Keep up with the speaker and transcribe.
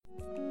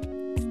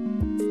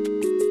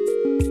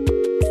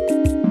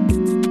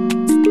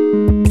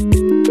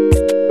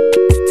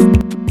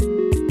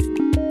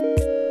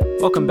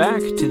Welcome back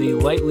to the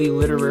Lightly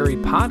Literary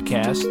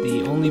Podcast,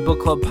 the only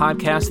book club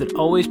podcast that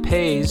always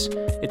pays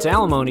its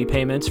alimony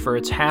payments for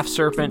its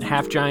half-serpent,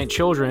 half-giant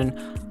children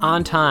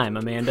on time,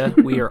 Amanda.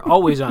 We are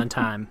always on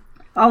time.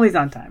 Always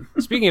on time.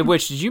 Speaking of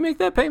which, did you make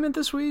that payment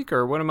this week,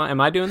 or what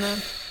am I doing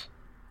that?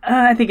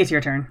 I think it's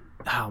your turn.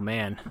 Oh,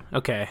 man.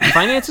 Okay.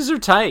 Finances are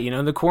tight.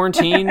 In the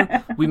quarantine,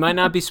 we might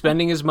not be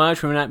spending as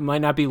much. We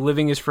might not be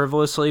living as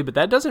frivolously, but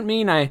that doesn't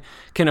mean I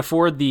can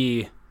afford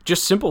the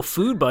just simple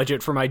food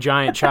budget for my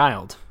giant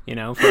child,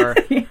 for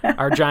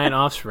our giant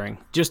offspring.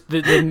 Just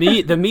the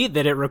meat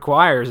that it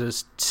requires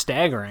is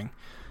staggering.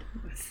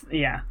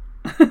 Yeah.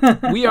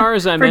 We are,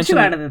 as I mentioned, 2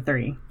 out of the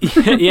 3.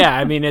 Yeah,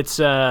 I mean, it's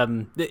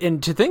and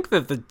to think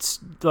that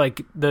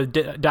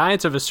the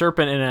diets of a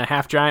serpent and a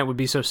half giant would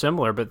be so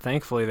similar, but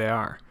thankfully they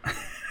are.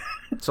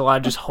 It's a lot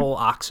of just whole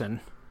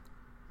oxen.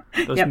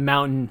 Those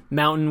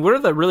mountain. What are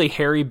the really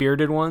hairy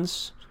bearded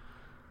ones?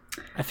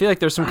 I feel like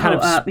there's some kind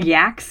of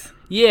yaks.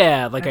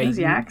 Yeah, like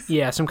yaks?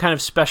 Yeah, some kind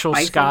of special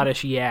Bison?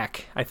 Scottish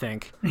yak. I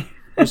think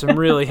there's some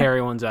really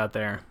hairy ones out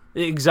there.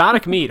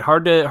 Exotic meat,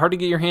 hard to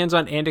get your hands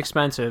on, and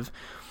expensive.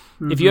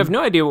 If you have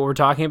no idea what we're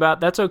talking about,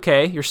 that's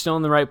okay. You're still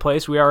in the right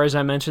place. We are, as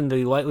I mentioned,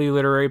 the Lightly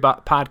Literary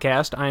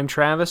Podcast. I am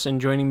Travis,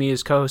 and joining me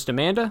is co-host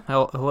Amanda.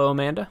 Hello,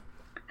 Amanda.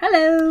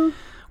 Hello.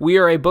 We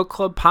are a book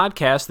club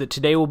podcast that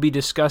today will be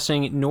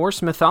discussing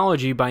Norse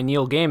Mythology by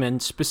Neil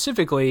Gaiman,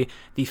 specifically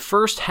the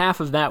first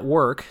half of that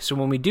work. So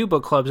when we do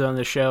book clubs on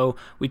the show,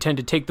 we tend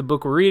to take the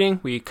book we're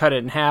reading, we cut it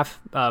in half,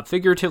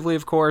 figuratively,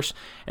 of course,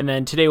 and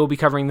then today we'll be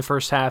covering the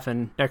first half,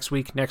 and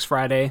next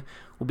Friday,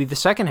 will be the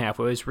second half.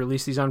 We always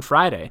release these on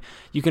Friday.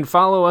 You can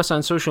follow us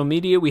on social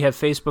media. We have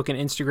Facebook and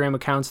Instagram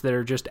accounts that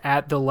are just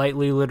at the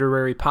Lightly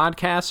Literary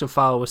Podcast, so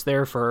follow us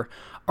there for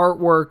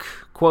artwork,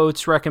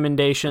 quotes,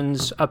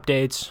 recommendations,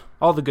 updates,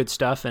 all the good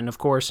stuff. And of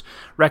course,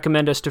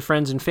 recommend us to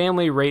friends and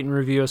family, rate and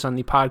review us on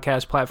the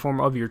podcast platform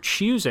of your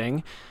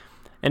choosing.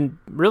 And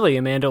really,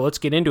 Amanda, let's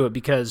get into it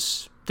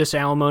because this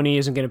alimony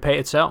isn't going to pay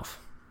itself.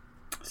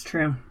 It's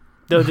true.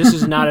 Though this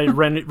is not a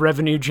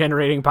revenue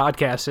generating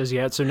podcast as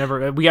yet,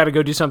 so we got to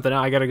go do something.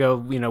 I got to go,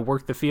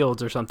 work the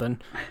fields or something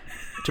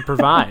to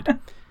provide.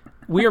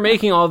 We are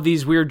making all of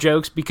these weird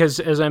jokes because,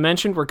 as I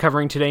mentioned, we're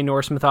covering today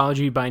Norse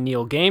Mythology by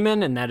Neil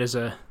Gaiman, and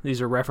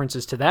these are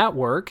references to that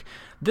work.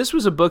 This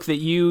was a book that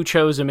you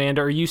chose,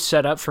 Amanda, or you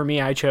set up for me.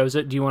 I chose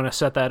it. Do you want to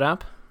set that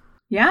up?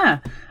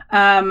 Yeah.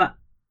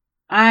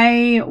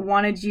 I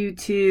wanted you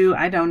to.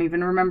 I don't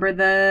even remember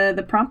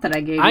the prompt that I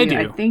gave you. I do.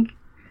 I think.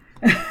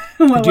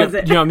 What was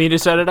it? Do you want me to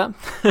set it up?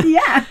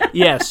 Yeah.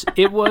 Yes,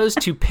 it was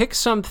to pick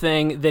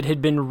something that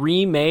had been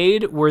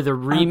remade where the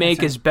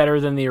remake is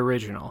better than the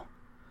original.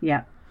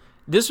 Yeah.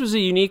 This was a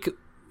unique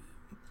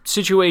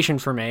situation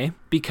for me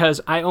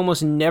because I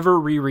almost never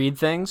reread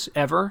things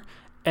ever.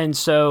 And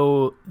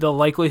so the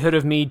likelihood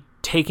of me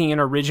taking an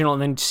original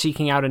and then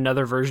seeking out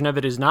another version of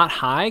it is not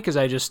high because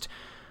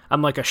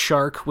I'm like a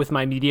shark with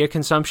my media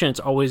consumption. It's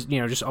always,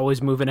 just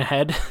always moving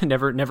ahead,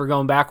 never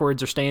going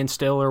backwards or staying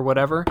still or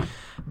whatever.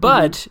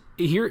 But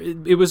here,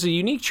 it was a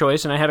unique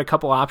choice, and I had a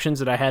couple options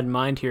that I had in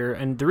mind here.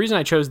 And the reason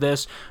I chose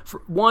this,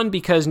 one,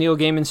 because Neil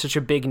Gaiman's such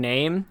a big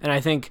name, and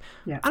I think,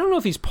 I don't know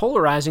if he's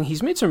polarizing.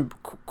 He's made some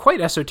quite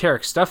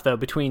esoteric stuff, though,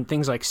 between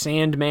things like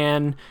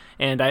Sandman,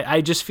 and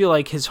I just feel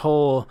like his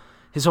whole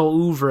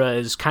oeuvre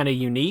is kind of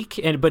unique,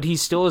 but he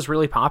still is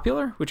really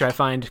popular, which I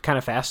find kind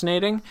of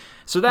fascinating.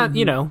 So that,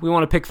 we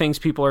want to pick things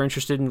people are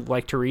interested in,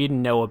 like to read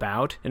and know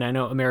about. And I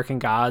know American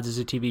Gods is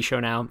a TV show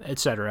now,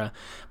 etc.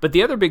 But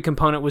the other big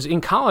component was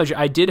in college,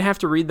 I did have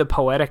to read the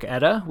Poetic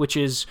Edda, which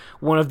is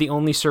one of the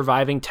only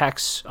surviving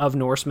texts of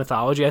Norse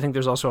mythology. I think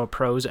there's also a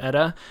prose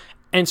Edda.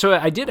 And so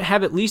I did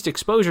have at least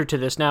exposure to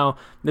this. Now,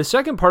 the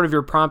second part of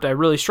your prompt I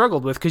really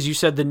struggled with because you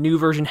said the new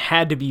version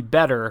had to be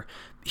better.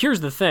 Here's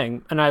the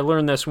thing, and I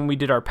learned this when we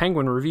did our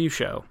Penguin review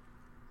show.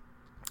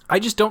 I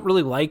just don't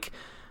really like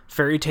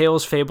fairy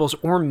tales, fables,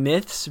 or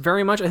myths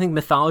very much. I think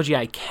mythology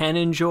I can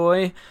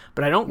enjoy,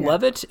 but I don't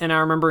love it. And I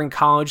remember in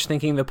college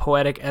thinking the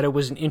Poetic Edda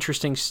was an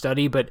interesting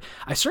study, but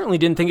I certainly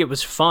didn't think it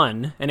was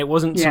fun, and it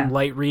wasn't some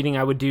light reading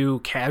I would do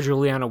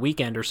casually on a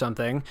weekend or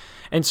something.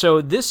 And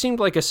so this seemed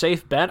like a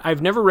safe bet.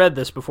 I've never read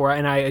this before,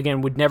 and I,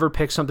 again, would never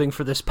pick something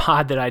for this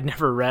pod that I'd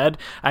never read.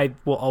 I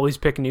will always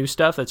pick new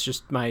stuff. That's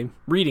just my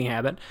reading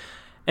habit.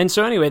 And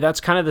so anyway,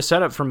 that's kind of the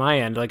setup from my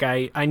end. Like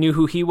I knew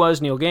who he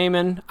was, Neil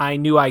Gaiman. I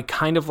knew I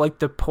kind of liked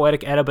the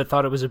Poetic Edda, but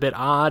thought it was a bit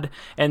odd.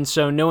 And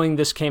so knowing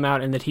this came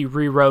out and that he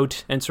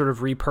rewrote and sort of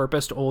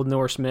repurposed Old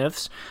Norse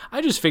myths,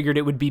 I just figured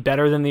it would be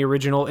better than the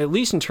original, at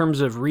least in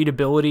terms of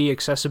readability,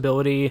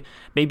 accessibility,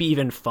 maybe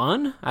even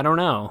fun. I don't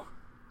know.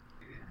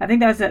 I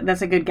think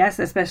that's a good guess,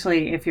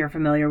 especially if you're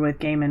familiar with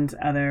Gaiman's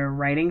other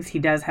writings. He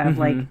does have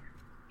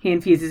he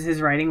infuses his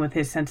writing with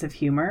his sense of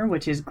humor,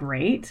 which is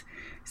great.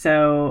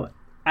 So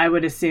I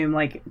would assume,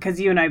 because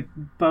you and I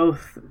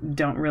both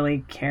don't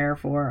really care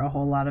for a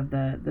whole lot of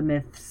the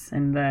myths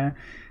and the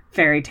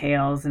fairy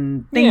tales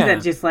and things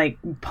that just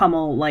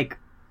pummel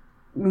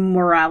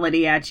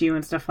morality at you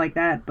and stuff like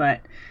that.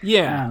 But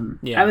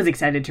I was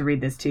excited to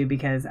read this too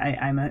because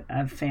I'm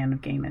a fan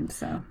of Gaiman.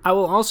 So I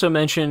will also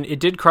mention it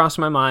did cross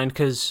my mind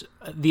because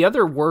the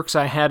other works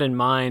I had in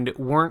mind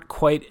weren't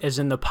quite as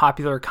in the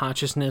popular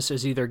consciousness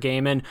as either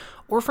Gaiman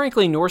or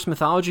frankly Norse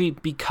mythology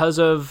because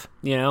of,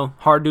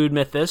 hard to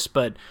admit this,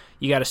 but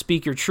you got to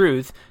speak your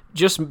truth.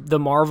 Just the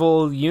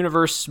Marvel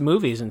Universe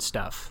movies and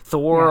stuff.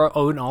 Thor,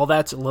 Odin, all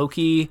that's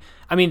Loki.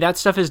 I mean, that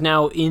stuff is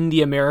now in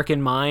the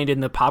American mind, in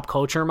the pop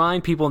culture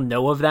mind. People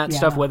know of that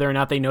stuff, whether or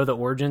not they know the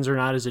origins or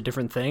not is a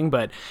different thing.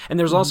 And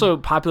there's also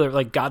popular,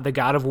 like the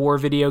God of War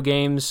video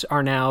games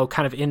are now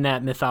kind of in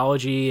that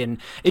mythology. And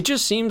it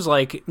just seems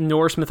like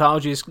Norse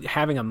mythology is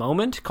having a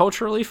moment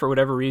culturally for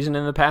whatever reason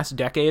in the past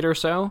decade or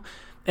so.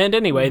 And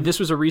anyway, this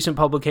was a recent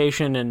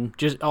publication and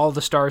just all the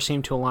stars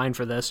seem to align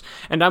for this.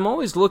 And I'm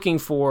always looking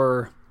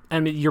for... I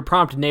mean, your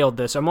prompt nailed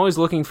this. I'm always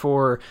looking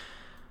for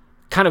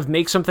kind of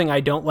make something I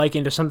don't like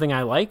into something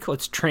I like.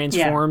 Let's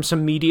transform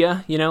some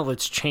media,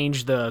 let's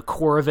change the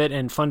core of it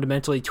and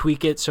fundamentally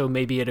tweak it so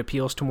maybe it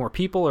appeals to more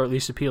people or at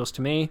least appeals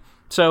to me.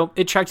 So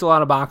it checked a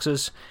lot of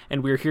boxes,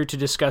 and we're here to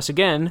discuss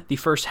again the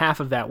first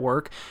half of that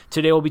work.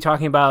 Today we'll be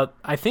talking about,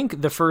 I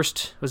think the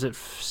first,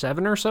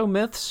 7 or so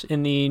myths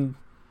in the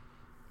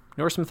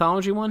Norse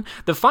mythology one?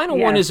 The final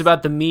one is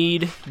about the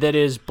mead that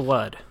is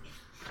blood.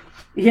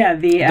 Yeah,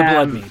 the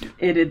blood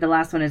mead. The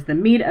last one is the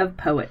Mead of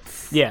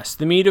Poets. Yes,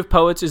 the Mead of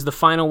Poets is the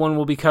final one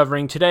we'll be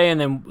covering today,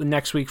 and then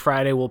next week,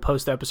 Friday, we'll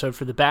post the episode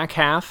for the back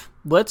half.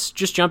 Let's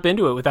just jump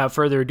into it without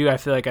further ado. I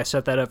feel like I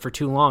set that up for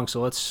too long, so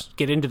let's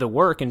get into the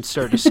work and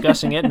start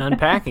discussing it and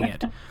unpacking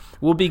it.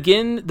 We'll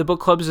begin the book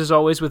clubs, as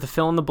always, with a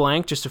fill in the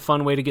blank, just a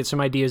fun way to get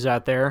some ideas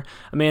out there.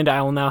 Amanda,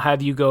 I will now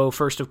have you go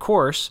first, of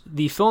course.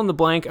 The fill in the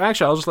blank,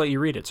 actually, I'll just let you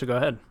read it, so go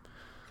ahead.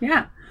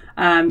 Yeah.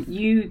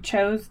 You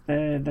chose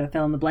the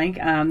fill in the blank.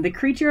 The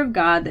creature of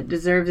God that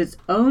deserves its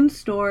own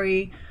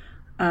story.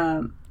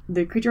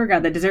 The creature of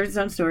God that deserves its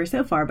own story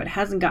so far, but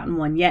hasn't gotten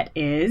one yet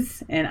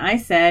is, and I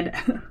said,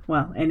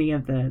 well, any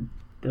of the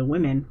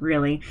women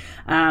really.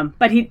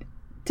 But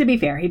to be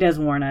fair, he does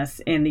warn us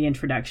in the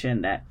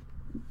introduction that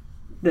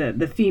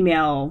the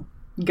female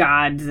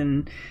gods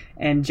and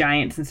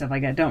giants and stuff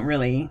like that don't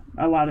really.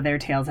 A lot of their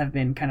tales have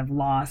been kind of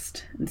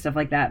lost and stuff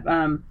like that.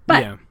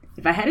 But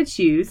if I had to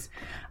choose,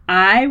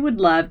 I would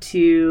love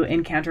to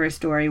encounter a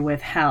story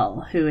with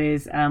Hel, who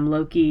is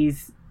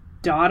Loki's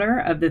daughter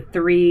of the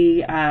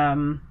three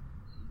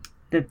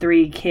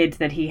kids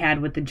that he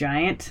had with the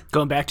giant.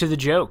 Going back to the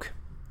joke.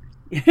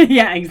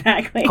 Yeah,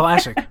 exactly.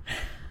 Classic.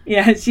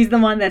 Yeah, she's the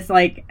one that's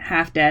like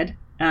half dead,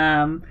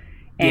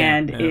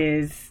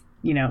 is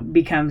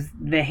becomes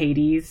the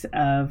Hades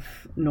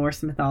of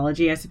Norse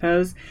mythology, I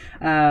suppose,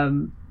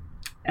 or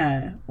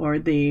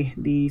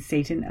the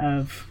Satan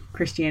of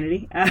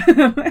Christianity.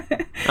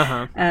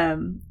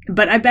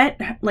 But I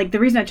bet, like, the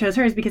reason I chose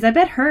her is because I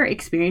bet her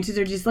experiences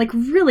are just like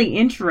really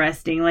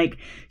interesting. Like,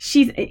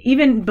 she's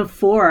even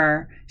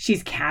before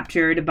she's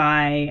captured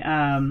by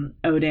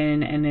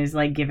Odin and is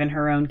like given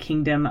her own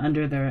kingdom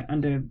under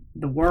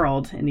the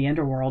world in the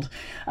underworld.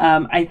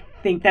 I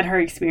think that her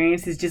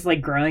experience is just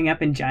like growing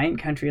up in giant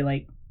country.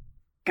 Like,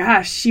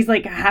 gosh, she's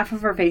like half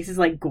of her face is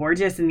like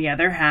gorgeous and the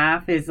other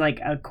half is like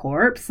a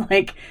corpse.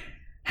 Like,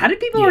 how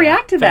did people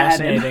react to that?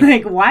 And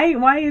like,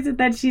 why is it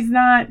that she's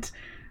not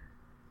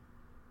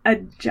a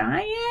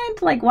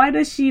giant? Like, why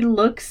does she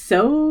look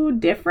so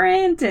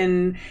different?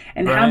 And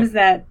how does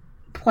that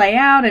play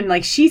out? And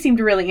like, she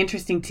seemed really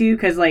interesting too,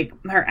 because like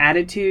her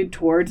attitude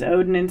towards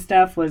Odin and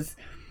stuff was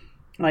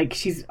like,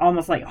 she's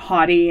almost like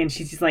haughty, and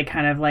she's just like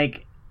kind of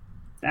like,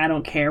 I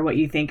don't care what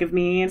you think of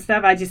me and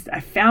stuff. I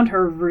found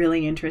her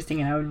really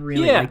interesting, and I would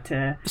really like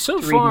to. So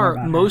to read more far,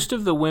 about most her.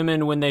 of the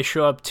women, when they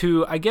show up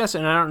too, I guess,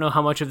 and I don't know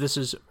how much of this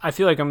is. I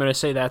feel like I'm going to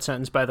say that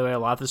sentence, by the way, a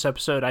lot this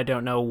episode. I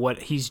don't know what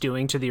he's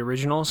doing to the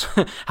originals.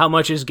 How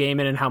much is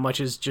Gaiman and how much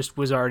is just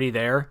was already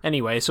there.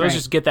 Anyway, so let's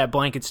just get that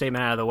blanket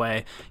statement out of the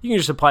way. You can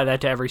just apply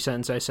that to every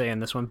sentence I say in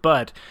this one.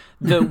 But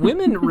the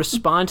women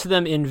respond to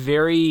them in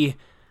very,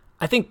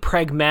 I think,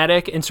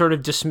 pragmatic and sort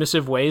of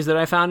dismissive ways that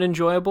I found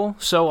enjoyable.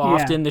 So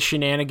often the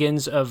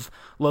shenanigans of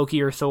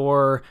Loki or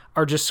Thor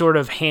are just sort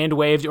of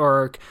hand-waved,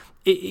 or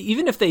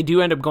even if they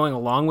do end up going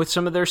along with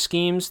some of their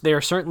schemes, they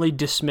are certainly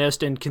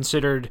dismissed and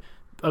considered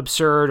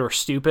absurd or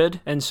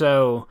stupid. And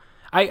so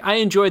I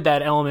enjoyed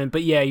that element.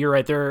 But yeah, you're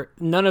right.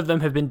 None of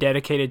them have been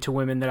dedicated to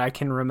women that I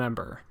can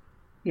remember.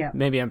 Yeah.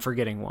 Maybe I'm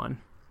forgetting one.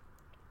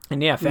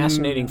 And yeah,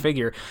 fascinating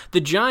figure.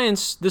 The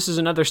giants, this is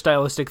another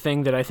stylistic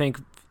thing that I think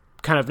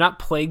kind of not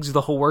plagues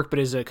the whole work, but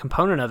is a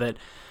component of it.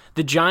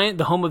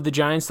 The home of the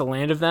giants, the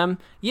land of them.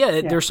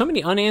 Yeah, there's so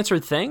many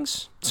unanswered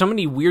things, so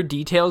many weird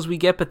details we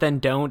get, but then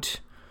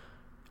don't.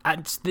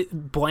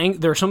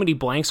 There are so many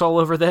blanks all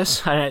over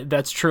this.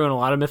 That's true in a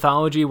lot of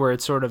mythology, where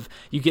it's sort of,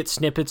 you get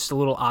snippets to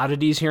little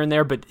oddities here and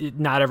there, but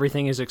not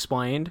everything is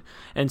explained.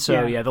 And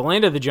so, the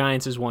land of the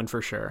giants is one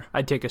for sure.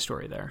 I'd take a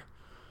story there.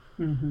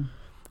 Mm-hmm.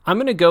 I'm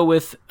going to go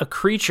with a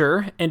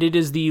creature, and it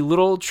is the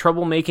little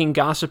troublemaking,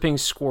 gossiping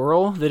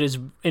squirrel that is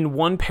in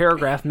one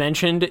paragraph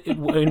mentioned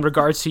in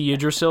regards to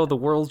Yggdrasil, the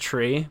world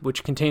tree,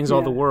 which contains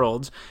all the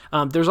worlds.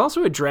 There's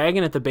also a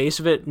dragon at the base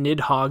of it,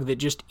 Nidhogg,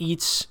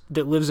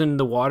 that lives in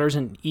the waters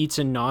and eats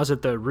and gnaws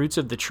at the roots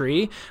of the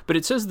tree. But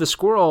it says the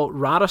squirrel,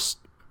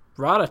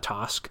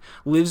 Ratatosk,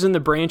 lives in the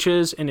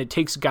branches, and it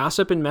takes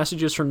gossip and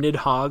messages from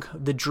Nidhogg,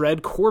 the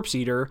dread corpse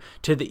eater,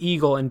 to the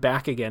eagle and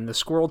back again. The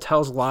squirrel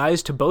tells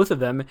lies to both of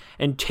them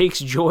and takes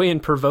joy in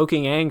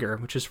provoking anger,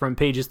 which is from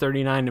pages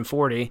 39 and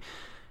 40.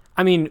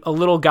 I mean, a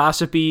little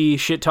gossipy,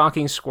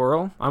 shit-talking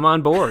squirrel, I'm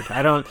on board.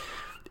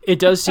 It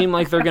does seem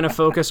like they're going to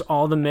focus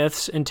all the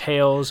myths and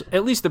tales,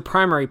 at least the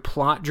primary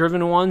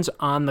plot-driven ones,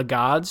 on the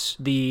gods.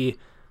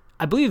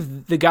 I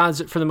believe the gods,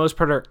 for the most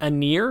part, are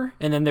Aenir,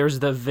 and then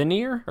there's the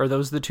Vanir. Are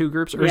those the two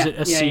groups? Or is it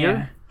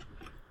Aesir?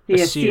 The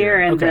Aesir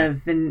and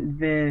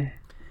the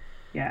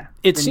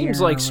It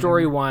seems like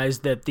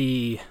story-wise that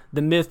the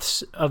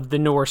myths of the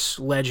Norse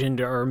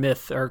legend or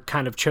myth are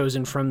kind of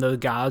chosen from the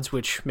gods,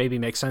 which maybe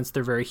makes sense.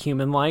 They're very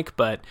human-like,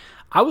 but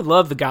I would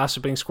love the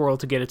gossiping squirrel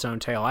to get its own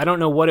tale. I don't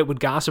know what it would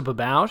gossip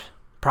about.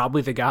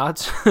 Probably the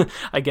gods,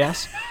 I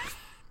guess.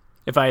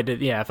 If I had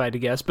to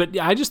guess. But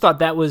I just thought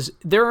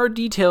there are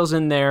details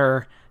in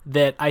there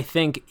that I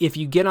think if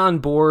you get on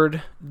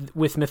board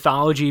with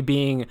mythology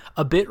being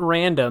a bit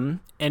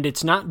random, and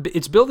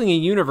it's building a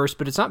universe,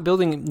 but it's not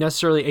building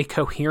necessarily a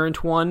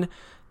coherent one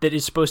that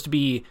is supposed to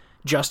be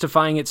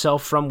justifying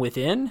itself from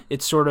within.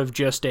 It's sort of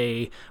just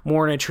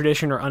more in a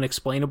tradition or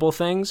unexplainable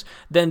things.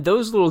 Then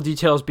those little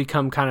details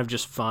become kind of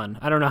just fun.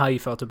 I don't know how you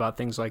felt about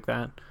things like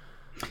that.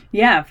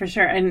 Yeah, for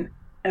sure. And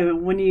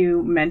when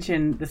you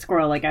mentioned the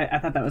squirrel, like I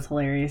thought that was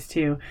hilarious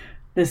too.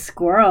 The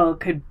squirrel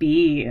could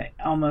be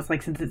almost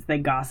like, since it's the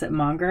gossip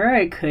monger,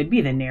 it could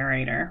be the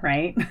narrator,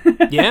 right?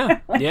 Yeah.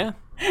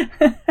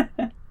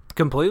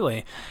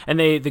 Completely. And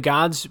the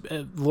gods,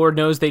 Lord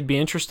knows they'd be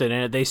interested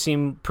in it. They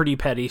seem pretty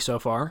petty so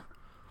far.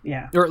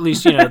 Yeah. Or at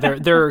least,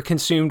 they're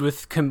consumed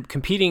with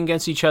competing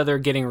against each other,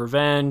 getting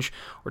revenge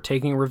or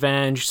taking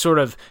revenge, sort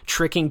of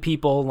tricking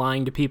people,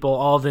 lying to people,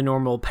 all the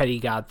normal petty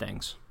god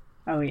things.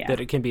 Oh, yeah. That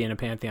it can be in a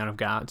pantheon of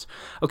gods.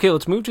 Okay,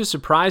 let's move to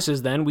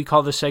surprises then. We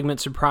call the segment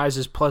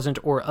Surprises Pleasant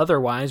or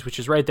Otherwise, which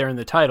is right there in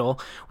the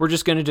title. We're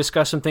just going to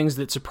discuss some things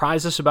that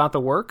surprise us about the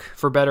work,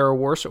 for better or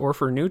worse, or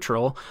for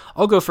neutral.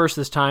 I'll go first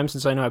this time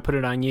since I know I put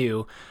it on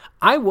you.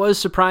 I was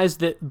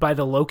surprised by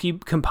the Loki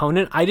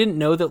component. I didn't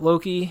know that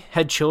Loki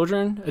had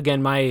children.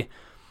 Again, my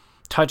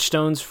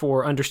touchstones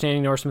for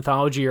understanding Norse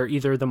mythology are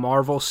either the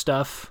Marvel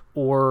stuff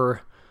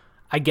or,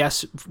 I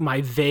guess,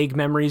 my vague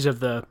memories of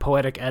the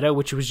Poetic Edda,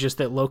 which was just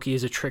that Loki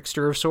is a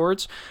trickster of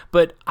sorts.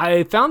 But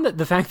I found that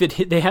the fact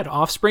that they had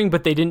offspring,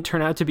 but they didn't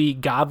turn out to be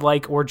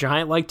godlike or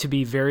giant-like, to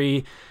be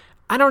very,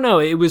 I don't know,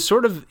 it was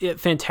sort of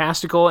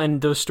fantastical,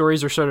 and those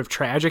stories are sort of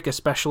tragic,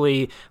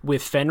 especially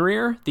with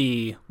Fenrir,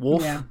 the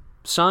wolf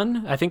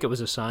son. I think it was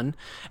a son,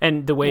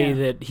 and the way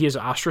that he is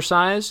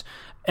ostracized.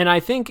 And I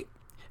think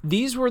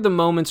these were the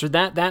moments, or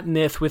that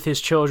myth with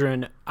his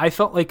children, I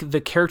felt like the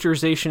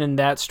characterization in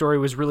that story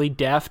was really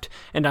deft.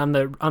 And on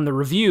the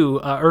review,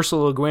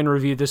 Ursula Le Guin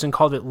reviewed this and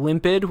called it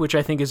limpid, which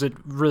I think is a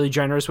really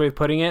generous way of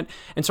putting it.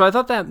 And so I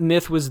thought that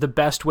myth was the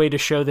best way to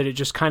show that it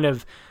just kind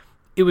of,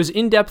 it was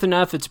in-depth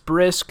enough, it's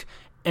brisk,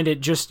 and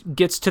it just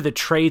gets to the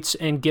traits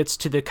and gets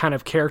to the kind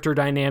of character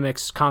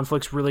dynamics,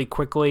 conflicts really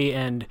quickly,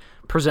 and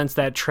presents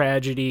that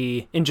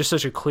tragedy in just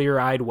such a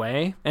clear-eyed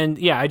way. And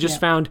yeah, I just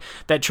found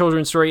that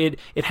children's story,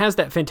 it has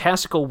that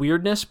fantastical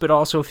weirdness, but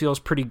also feels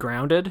pretty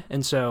grounded.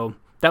 And so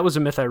that was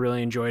a myth I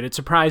really enjoyed. It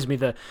surprised me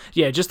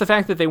just the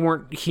fact that they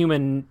weren't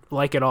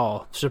human-like at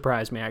all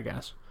surprised me, I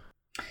guess.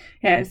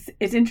 Yeah,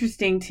 it's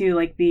interesting too,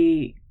 like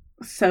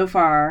so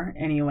far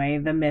anyway,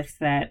 the myths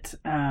that,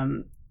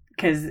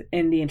 because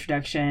in the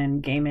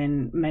introduction,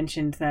 Gaiman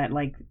mentioned that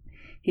like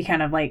he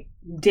kind of like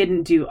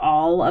didn't do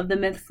all of the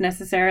myths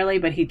necessarily,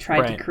 but he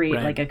tried to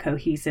create like a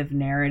cohesive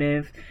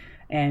narrative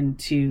and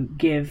to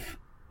give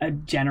a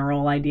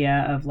general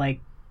idea of like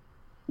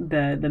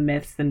the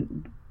myths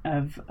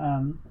of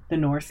the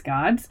Norse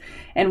gods.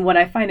 And what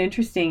I find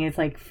interesting is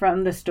like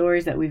from the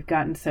stories that we've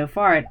gotten so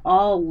far, it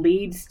all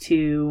leads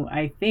to,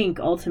 I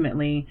think,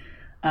 ultimately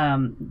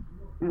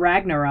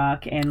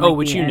Ragnarok and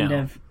like the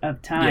end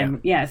of time.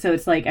 Yeah, so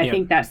it's like I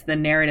think that's the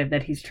narrative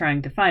that he's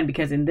trying to find,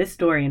 because in this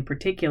story in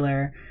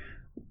particular,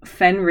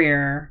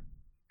 Fenrir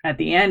at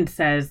the end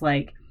says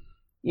like,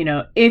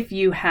 if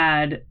you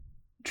had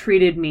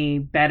treated me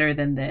better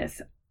than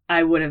this,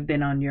 I would have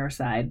been on your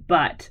side,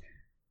 but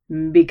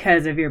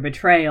because of your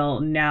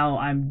betrayal, now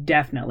I'm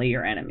definitely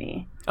your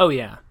enemy. Oh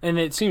yeah, and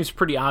it seems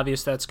pretty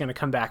obvious that's going to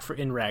come back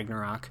in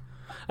Ragnarok.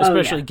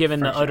 Especially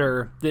given the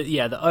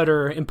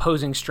utter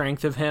imposing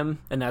strength of him,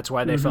 and that's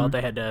why they felt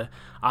they had to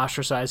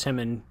ostracize him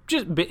and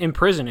just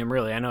imprison him,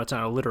 really. I know it's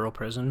not a literal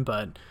prison,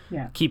 but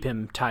keep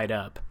him tied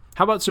up.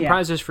 How about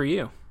surprises for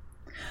you?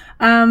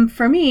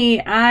 For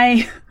me,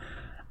 I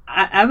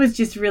was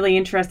just really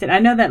interested. I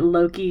know that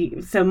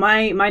Loki, so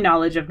my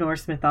knowledge of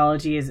Norse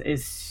mythology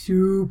is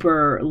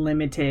super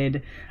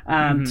limited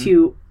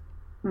to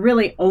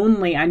really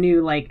only I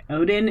knew like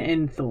Odin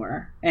and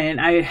Thor, and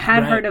I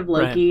had heard of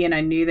Loki, and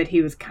I knew that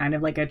he was kind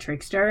of like a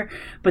trickster,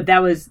 but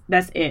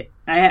that's it.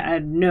 I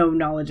had no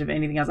knowledge of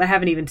anything else. I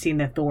haven't even seen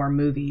the Thor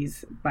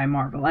movies by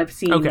Marvel. I've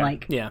seen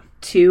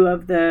two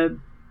of the,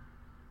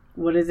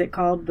 what is it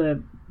called,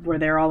 where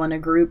they're all in a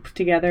group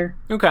together.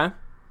 Okay,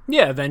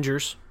 yeah,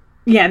 Avengers.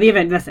 Yeah, the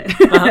event. That's it.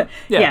 Uh-huh.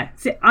 Yeah.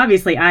 See,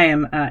 obviously, I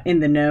am in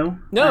the know.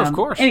 No, of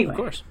course. Anyway. Of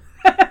course.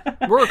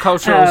 We're a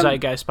cultural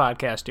zeitgeist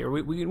podcast here.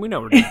 We know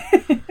what we're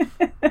doing.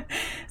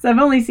 So I've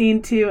only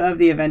seen 2 of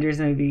the Avengers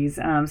movies.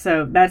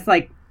 So that's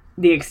like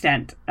the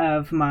extent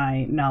of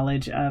my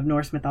knowledge of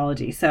Norse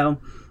mythology.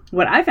 So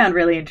what I found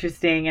really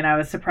interesting and I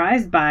was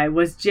surprised by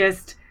was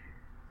just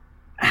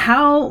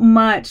how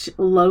much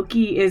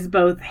Loki is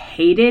both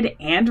hated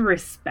and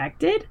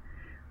respected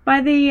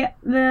by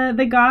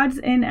the gods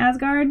in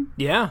Asgard.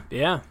 Yeah.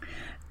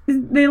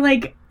 They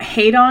like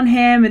hate on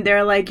him and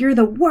they're like, you're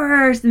the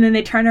worst, and then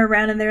they turn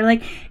around and they're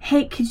like,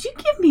 hey, could you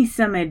give me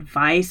some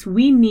advice?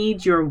 We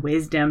need your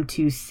wisdom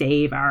to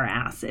save our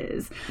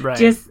asses.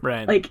 Right.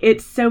 Like,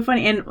 it's so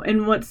funny.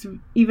 And what's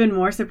even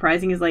more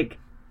surprising is like,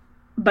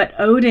 but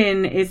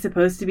Odin is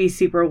supposed to be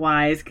super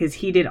wise because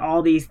he did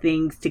all these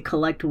things to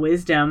collect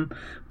wisdom,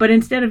 but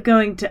instead of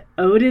going to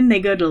Odin,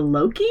 they go to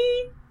Loki.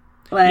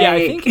 Like, yeah,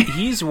 I think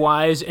he's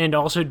wise and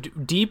also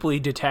deeply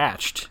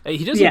detached.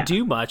 He doesn't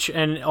do much,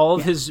 and all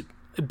of his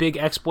big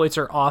exploits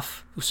are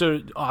off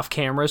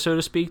camera, so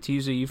to speak, to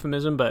use a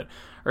euphemism,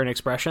 or an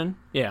expression.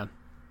 Yeah.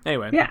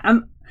 Anyway. Yeah,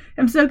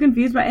 I'm so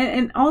confused by it,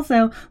 and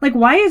also like,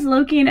 why is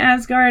Loki in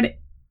Asgard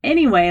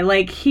anyway?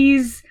 Like,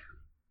 he's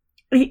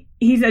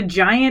a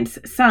giant's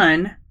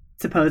son,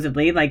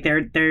 supposedly. Like,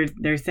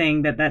 they're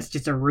saying that that's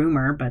just a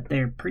rumor, but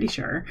they're pretty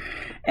sure,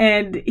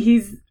 and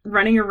he's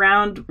running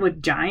around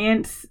with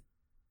giants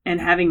and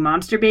having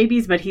monster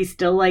babies, but he's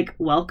still like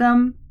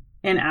welcome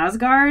in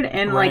Asgard.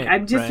 And like,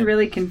 I'm just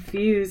really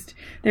confused.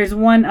 There's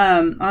one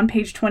on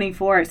page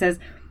 24. It says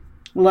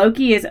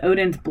Loki is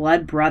Odin's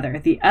blood brother.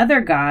 The other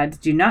gods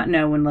do not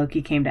know when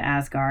Loki came to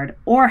Asgard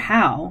or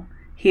how.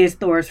 He is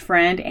Thor's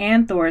friend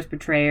and Thor's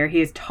betrayer. He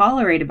is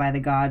tolerated by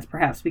the gods,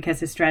 perhaps because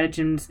his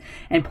stratagems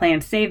and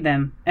plans save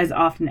them as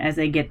often as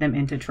they get them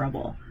into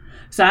trouble.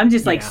 So I'm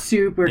just like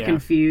super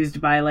confused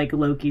by like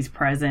Loki's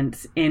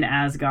presence in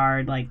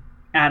Asgard, like,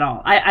 at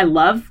all. I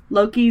love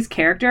Loki's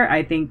character.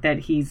 I think that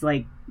he's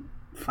like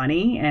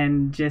funny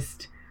and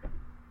just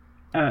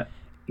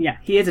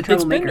he is a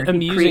troublemaker. It's been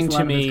amusing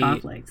to me.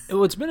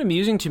 Well, it's been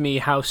amusing to me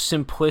how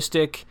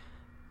simplistic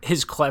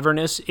his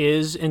cleverness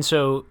is, and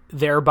so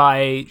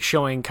thereby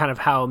showing kind of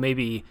how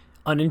maybe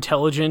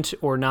unintelligent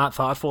or not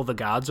thoughtful the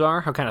gods are,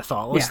 how kind of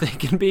thoughtless they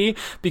can be,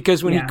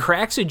 because when he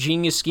cracks a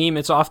genius scheme,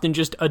 it's often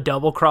just a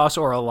double cross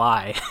or a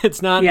lie.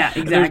 It's not,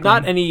 there's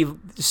not any,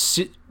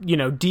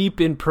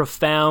 deep and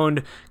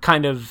profound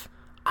kind of,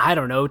 I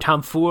don't know,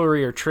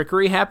 tomfoolery or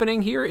trickery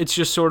happening here. It's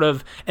just sort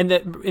of, and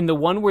that in the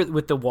one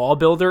with the wall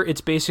builder, it's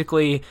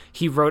basically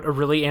he wrote a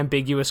really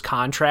ambiguous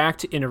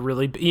contract in a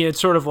really, it's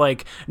sort of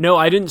like, no,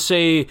 I didn't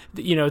say,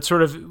 it's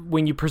sort of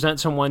when you present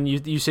someone,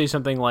 you say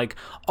something like,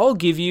 I'll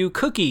give you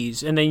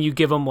cookies, and then you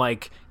give them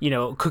like,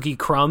 cookie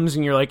crumbs,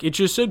 and you're like, it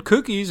just said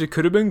cookies, it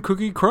could have been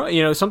cookie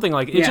crumb, something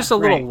like, it's just a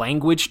little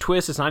language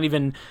twist. It's not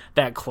even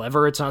that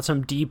clever. It's not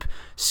some deep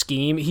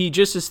scheme. He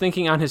just is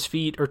thinking on his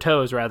feet, or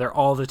toes rather,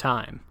 all the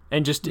time.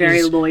 And just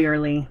very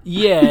lawyerly.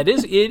 Yeah, it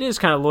is. It is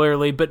kind of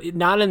lawyerly, but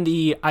not in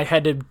the I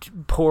had to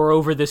pore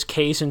over this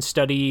case and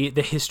study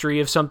the history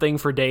of something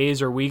for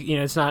days or weeks.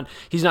 It's not.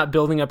 He's not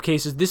building up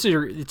cases.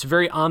 It's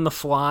very on the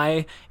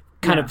fly,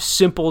 kind of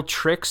simple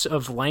tricks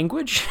of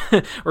language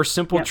or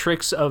simple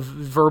tricks of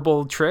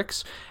verbal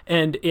tricks.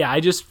 And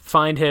I just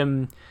find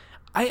him.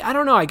 I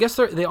don't know. I guess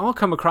they all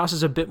come across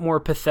as a bit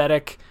more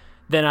pathetic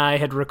than I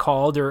had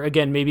recalled, or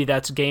again, maybe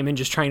that's Gaiman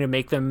just trying to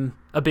make them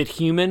a bit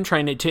human,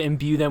 trying to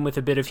imbue them with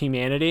a bit of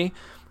humanity.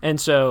 And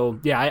so,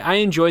 I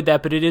enjoyed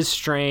that, but it is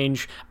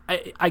strange.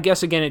 I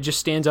guess, again, it just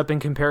stands up in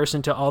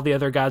comparison to all the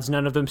other gods.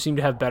 None of them seem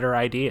to have better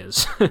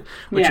ideas,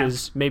 which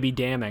is maybe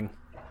damning.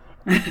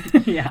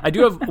 I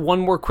do have one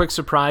more quick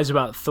surprise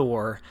about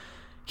Thor.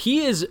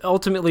 He is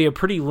ultimately a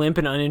pretty limp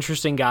and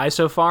uninteresting guy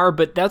so far,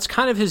 but that's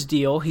kind of his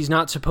deal. He's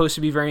not supposed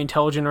to be very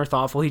intelligent or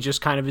thoughtful. He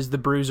just kind of is the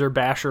bruiser,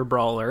 basher,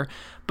 brawler.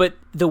 But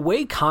the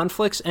way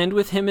conflicts end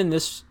with him in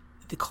the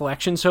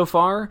collection so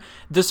far,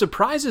 the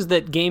surprise is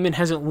that Gaiman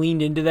hasn't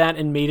leaned into that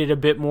and made it a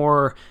bit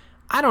more,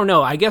 I don't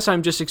know, I guess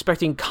I'm just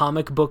expecting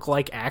comic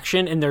book-like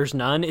action, and there's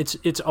none.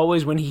 It's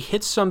always when he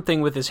hits something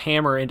with his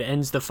hammer and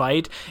ends the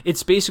fight,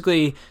 it's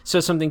basically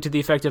says something to the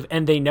effect of,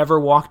 and they never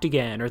walked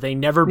again, or they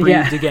never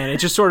breathed again. It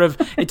just sort of,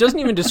 it doesn't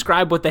even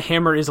describe what the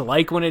hammer is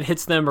like when it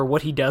hits them or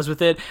what he does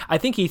with it. I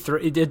think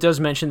it does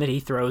mention that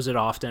he throws it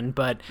often,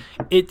 but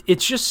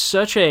it's just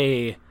such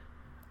a,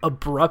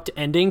 abrupt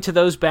ending to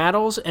those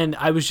battles, and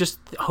I was just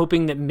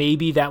hoping that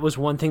maybe that was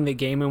one thing that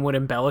Gaiman would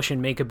embellish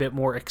and make a bit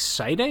more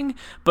exciting,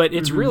 but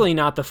it's really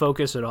not the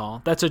focus at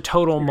all. That's a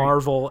total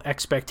Marvel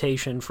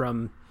expectation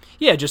from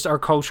just our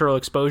cultural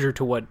exposure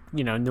to what,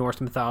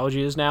 Norse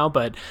mythology is now,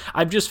 but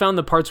I've just found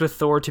the parts with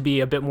Thor to be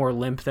a bit more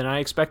limp than I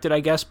expected, I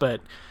guess, but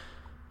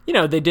he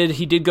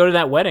did go to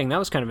that wedding. That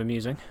was kind of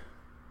amusing.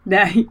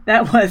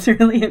 That was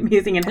really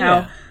amusing,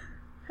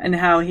 and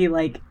how he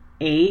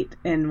ate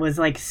and was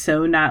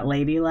so not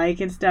ladylike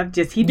and stuff.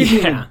 Just he didn't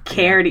even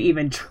care to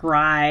even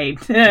try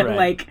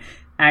to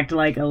act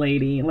like a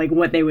lady, like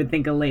what they would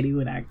think a lady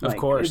would act like. Of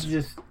course. It's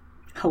just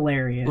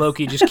hilarious.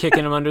 Loki just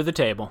kicking him under the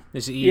table.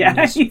 He's eating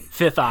his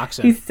fifth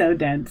oxen. He's so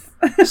dense.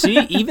 See,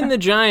 even the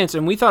giants,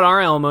 and we thought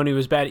our alimony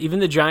was bad, even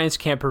the giants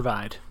can't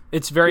provide.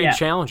 It's very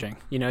challenging.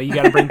 You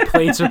got to bring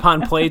plates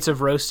upon plates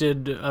of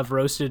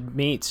roasted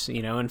meats,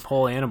 and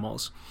whole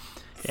animals.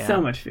 Yeah.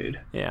 So much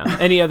food. Yeah.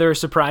 Any other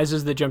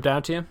surprises that jumped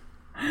out to you?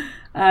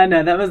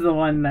 No, that was the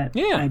one that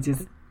I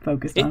just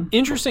focused on.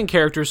 Interesting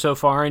characters so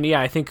far, and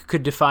I think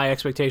could defy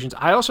expectations.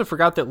 I also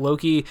forgot that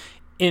Loki,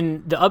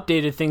 in the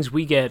updated things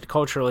we get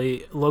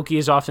culturally, Loki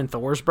is often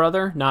Thor's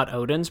brother, not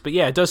Odin's. But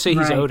it does say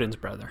he's Odin's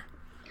brother.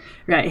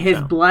 Right, his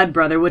blood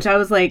brother, which I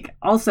was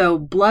also,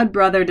 blood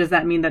brother, does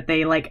that mean that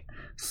they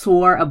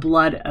swore a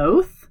blood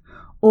oath?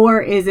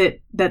 Or is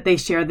it that they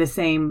share the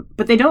same,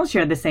 but they don't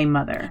share the same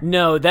mother?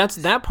 No,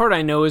 that part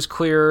I know is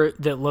clear,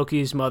 that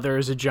Loki's mother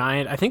is a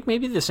giant. I think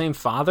maybe the same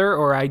father,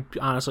 or I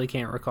honestly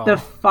can't recall. The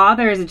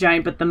father is a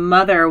giant, but the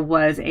mother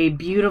was a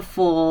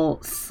beautiful,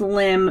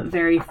 slim,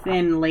 very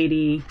thin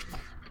lady.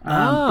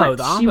 But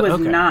she was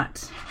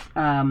not.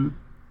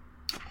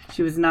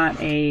 She was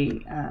not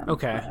a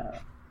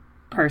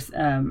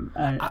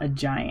a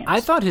giant.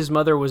 I thought his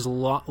mother was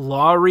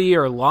Laurie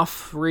or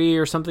Lofri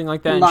or something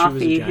like that.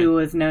 Lofi, who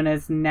was known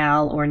as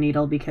Nell or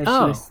Needle because she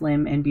was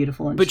slim and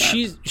beautiful and But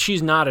sharp.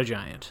 she's not a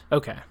giant.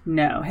 Okay.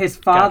 No, his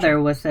father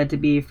was said to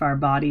be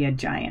Farbadi, a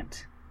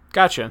giant.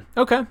 Gotcha.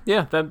 Okay.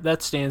 Yeah,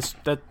 that stands.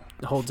 That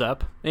holds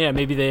up. Yeah,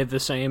 maybe they have the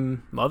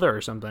same mother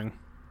or something.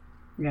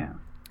 Yeah.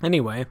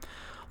 Anyway,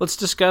 let's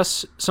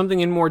discuss something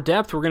in more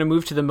depth. We're going to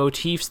move to the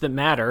motifs that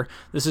matter.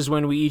 This is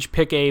when we each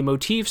pick a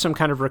motif, some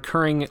kind of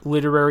recurring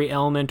literary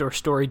element or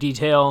story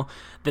detail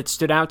that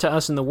stood out to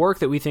us in the work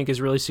that we think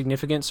is really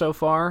significant so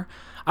far.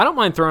 I don't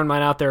mind throwing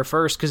mine out there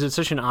first because it's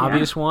such an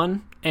obvious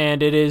one,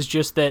 and it is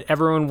just that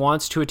everyone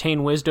wants to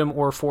attain wisdom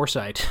or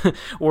foresight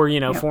or,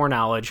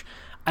 foreknowledge.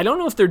 I don't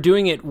know if they're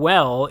doing it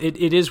well.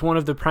 It is one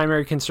of the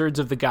primary concerns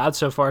of the gods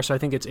so far, so I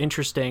think it's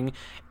interesting.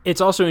 It's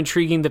also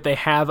intriguing that they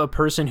have a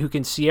person who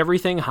can see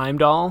everything,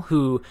 Heimdall,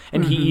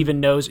 he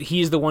even knows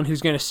he's the one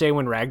who's going to say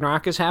when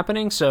Ragnarok is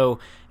happening. So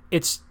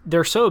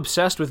they're so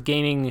obsessed with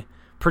gaining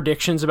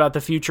predictions about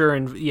the future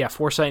and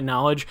foresight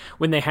knowledge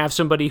when they have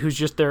somebody who's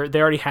just there.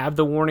 They already have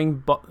the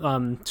warning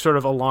sort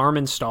of alarm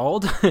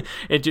installed.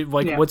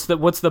 What's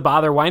the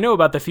bother? Why know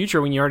about the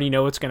future when you already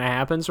know what's going to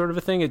happen, sort of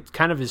a thing? It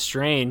kind of is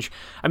strange.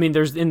 I mean,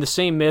 there's in the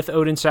same myth,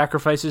 Odin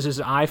sacrifices his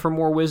eye for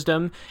more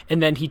wisdom,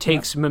 and then he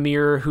takes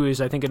Mimir, who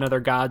is I think another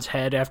god's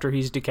head, after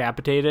he's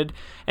decapitated,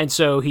 and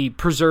so he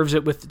preserves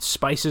it with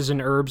spices and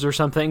herbs or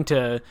something.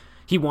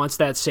 He wants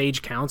that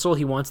sage counsel,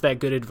 he wants that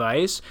good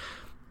advice.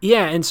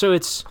 And so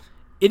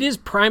it is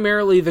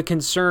primarily the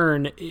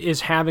concern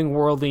is having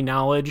worldly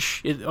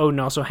knowledge.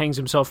 Odin also hangs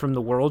himself from the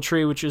world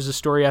tree, which is a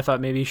story I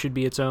thought maybe should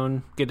be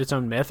get its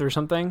own myth or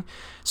something.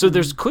 So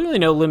there's clearly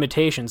no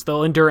limitations.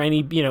 They'll endure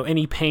any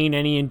pain,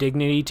 any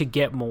indignity to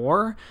get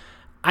more.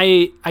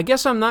 I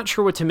guess I'm not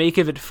sure what to make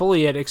of it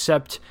fully yet,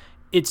 except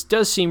it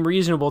does seem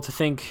reasonable to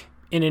think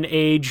in an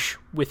age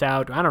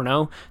without, I don't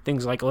know,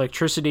 things like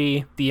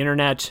electricity, the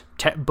internet,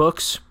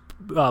 books,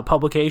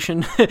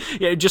 publication,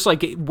 just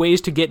like ways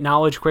to get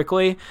knowledge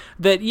quickly,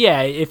 that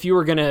if you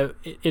were going to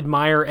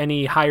admire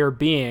any higher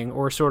being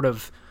or sort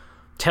of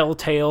tell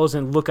tales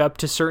and look up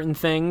to certain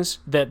things,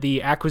 that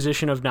the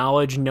acquisition of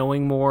knowledge,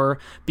 knowing more,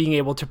 being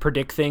able to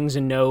predict things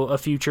and know a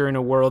future in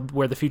a world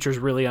where the future is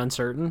really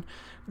uncertain,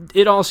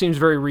 it all seems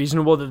very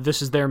reasonable that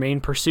this is their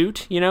main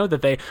pursuit,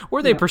 that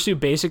they pursue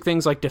basic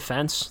things like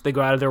defense. They go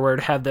out of their way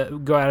to have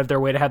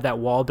that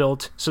wall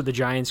built so the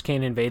giants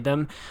can't invade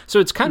them. So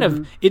it's kind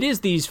of, it is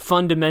these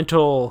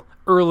fundamental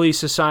early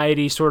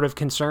society sort of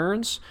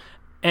concerns.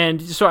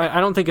 And so I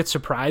don't think it's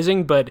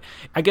surprising, but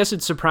I guess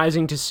it's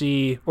surprising to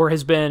see, or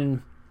has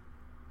been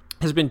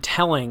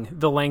telling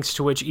the lengths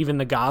to which even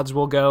the gods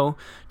will go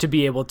to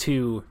be able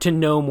to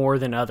know more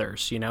than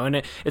others,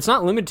 and it's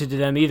not limited to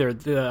them either.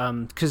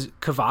 Because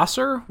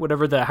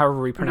Kvasir,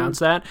 however we pronounce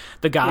that,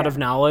 the god of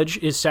knowledge,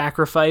 is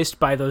sacrificed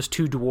by those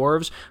two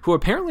dwarves, who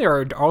apparently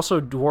are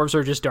also dwarves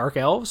or just dark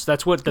elves.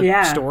 That's what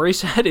the story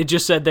said. It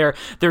just said they're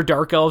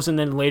dark elves, and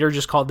then later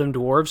just called them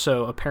dwarves.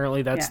 So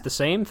apparently that's the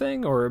same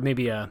thing, or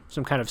maybe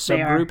some kind of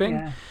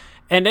subgrouping.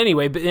 And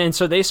anyway, and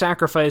so they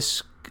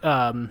sacrifice.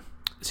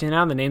 See,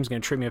 now the name's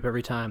going to trip me up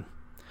every time.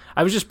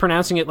 I was just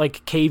pronouncing it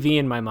like KV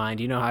in my mind.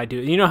 You know how I do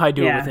it. You know how I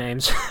do it with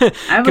names.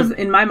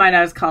 In my mind,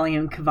 I was calling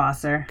him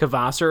Kvasser.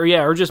 Kvasser,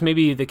 yeah, or just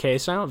maybe the K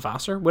sound,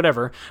 Vasser,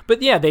 whatever.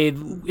 But yeah, they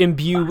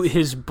imbue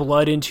his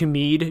blood into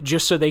mead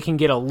just so they can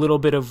get a little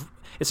bit of,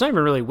 it's not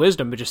even really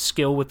wisdom, but just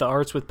skill with the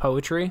arts, with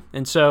poetry.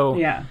 And so,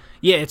 yeah,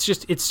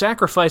 it's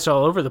sacrifice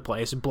all over the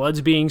place.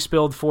 Blood's being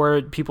spilled for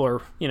it. People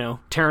are,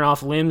 tearing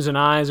off limbs and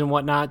eyes and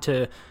whatnot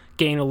to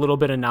gain a little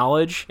bit of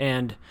knowledge.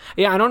 And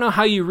yeah, I don't know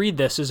how you read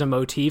this as a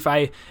motif.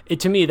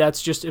 To me,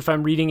 that's just, if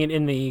I'm reading it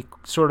in the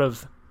sort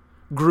of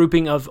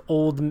grouping of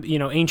old,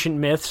 ancient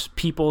myths,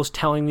 peoples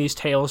telling these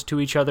tales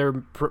to each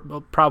other,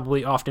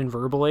 probably often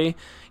verbally.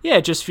 Yeah,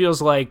 it just feels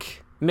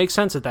like, it makes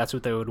sense that that's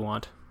what they would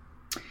want.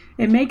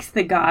 It makes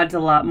the gods a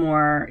lot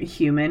more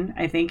human,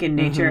 I think, in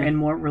nature, and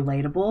more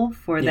relatable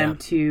for them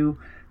to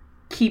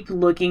keep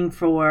looking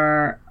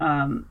for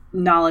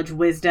knowledge,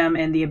 wisdom,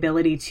 and the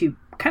ability to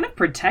kind of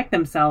protect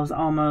themselves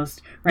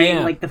almost,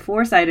 right? Like the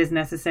foresight is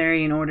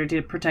necessary in order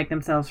to protect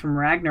themselves from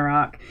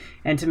Ragnarok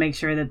and to make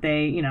sure that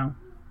they,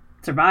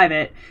 survive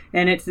it.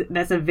 And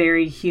that's a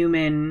very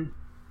human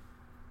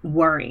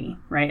worry,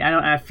 right?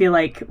 I feel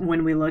like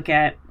when we look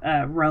at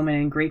Roman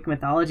and Greek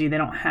mythology, they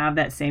don't have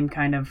that same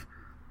kind of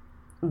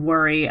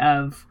worry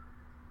of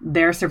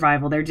their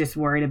survival. They're just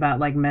worried about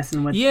like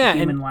messing with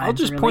human lives. I'll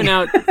just point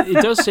out, it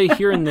does say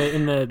here in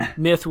the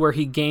myth where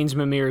he gains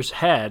Mimir's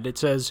head, it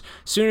says,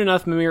 soon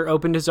enough Mimir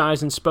opened his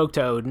eyes and spoke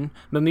to Odin.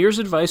 Mimir's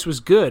advice was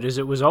good, as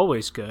it was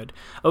always good.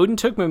 Odin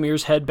took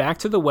Mimir's head back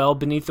to the well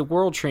beneath the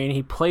world tree, and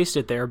he placed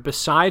it there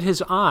beside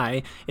his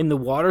eye in the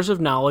waters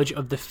of knowledge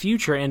of the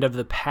future and of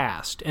the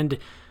past. And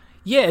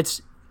yeah,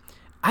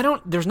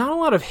 there's not a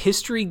lot of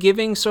history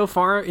giving so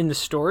far in the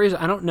stories.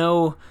 I don't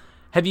know.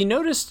 Have you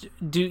noticed,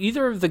 do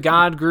either of the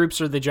god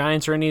groups or the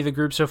giants or any of the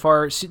groups so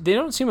far, they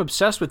don't seem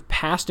obsessed with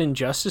past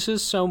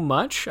injustices so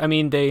much? I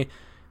mean,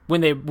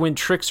 when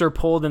tricks are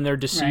pulled and they're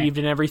deceived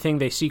and everything,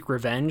 they seek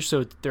revenge,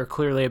 so they're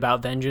clearly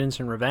about vengeance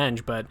and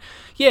revenge. But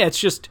yeah, it's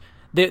just,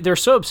 they're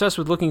so obsessed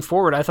with looking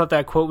forward. I thought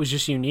that quote was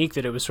just unique,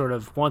 that it was sort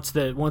of, once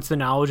the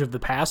knowledge of the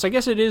past, I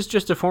guess it is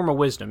just a form of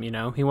wisdom,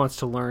 he wants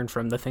to learn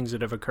from the things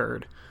that have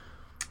occurred.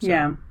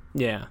 So,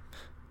 yeah.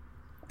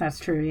 That's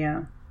true,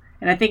 yeah.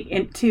 And I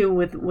think, too,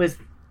 with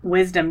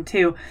wisdom,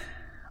 too,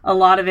 a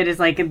lot of it is,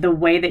 like, the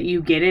way that you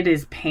get it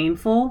is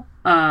painful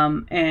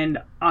and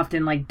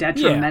often, like,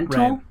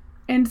 detrimental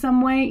in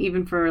some way,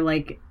 even for,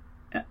 like...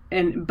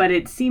 But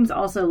it seems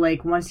also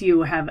like once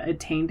you have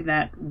attained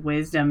that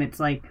wisdom, it's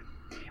like...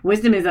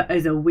 Wisdom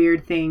is a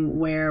weird thing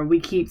where we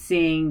keep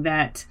seeing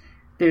that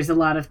there's a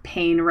lot of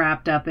pain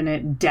wrapped up in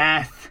it,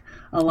 death...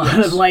 A lot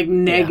of like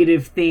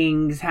negative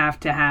things have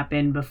to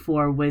happen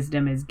before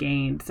wisdom is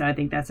gained. So I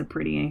think that's a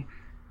pretty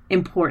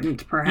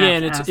important, perhaps. Yeah,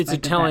 and it's a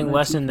telling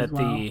lesson that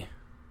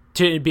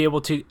to be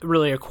able to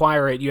really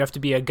acquire it, you have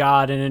to be a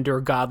god and endure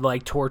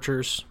godlike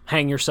tortures,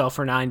 hang yourself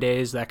for 9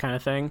 days, that kind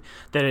of thing.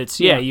 That it's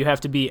you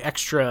have to be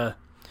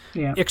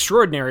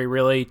extraordinary,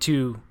 really,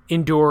 to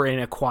endure and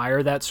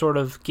acquire that sort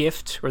of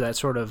gift or that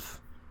sort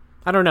of,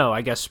 I don't know,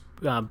 I guess,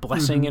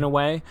 blessing in a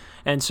way.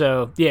 And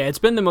so, it's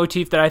been the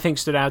motif that I think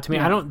stood out to me.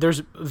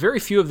 There's very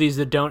few of these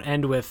that don't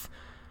end with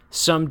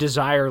some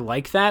desire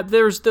like that.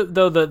 There's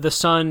the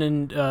son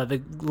and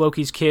the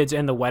Loki's kids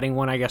and the wedding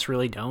one, I guess,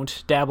 really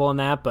don't dabble in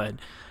that, but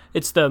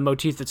it's the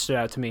motif that stood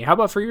out to me. How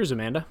about for yours,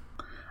 Amanda?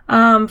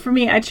 For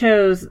me, I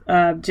chose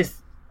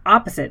just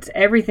opposites.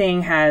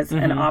 Everything has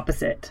an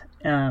opposite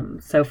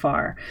so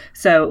far.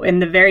 So in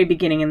the very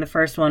beginning, in the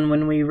first one,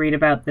 when we read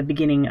about the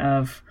beginning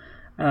of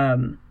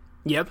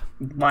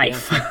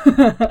life.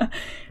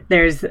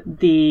 There's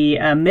the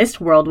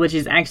mist world, which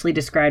is actually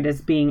described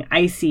as being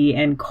icy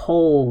and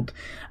cold.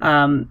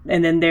 And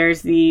then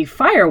there's the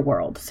fire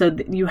world. So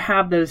you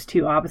have those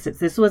two opposites.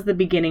 This was the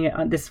beginning,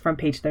 this is from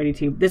page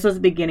 32. This was the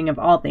beginning of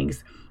all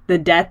things. The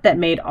death that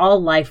made all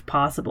life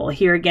possible.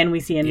 Here again, we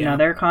see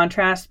another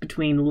contrast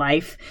between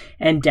life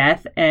and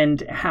death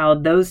and how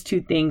those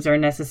two things are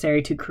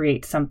necessary to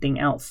create something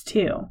else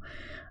too.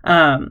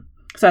 So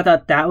I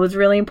thought that was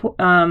really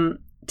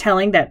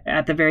telling that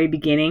at the very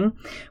beginning.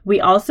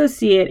 We also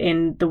see it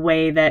in the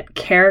way that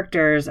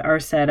characters are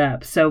set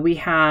up. So we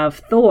have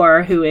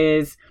Thor, who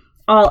is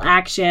all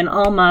action,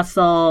 all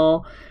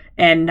muscle,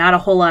 and not a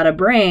whole lot of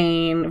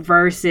brain,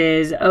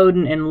 versus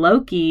Odin and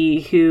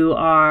Loki, who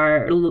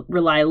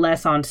rely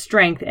less on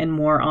strength and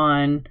more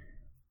on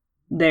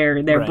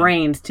their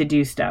brains to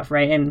do stuff,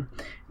 right? And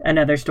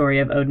another story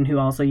of Odin, who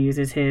also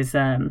uses his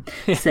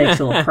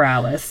sexual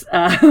prowess.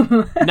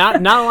 Not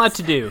a lot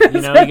to do.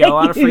 You got a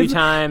lot of free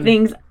time,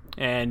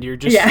 and you're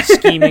just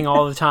scheming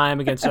all the time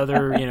against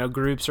other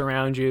groups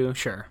around you.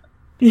 Sure.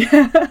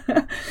 Yeah.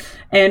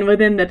 And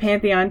within the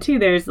pantheon too,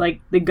 there's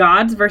like the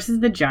gods versus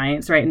the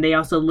giants, right? And they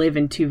also live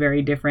in two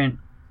very different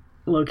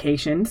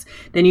locations.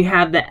 Then you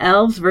have the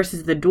elves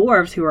versus the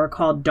dwarves, who are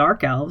called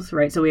dark elves,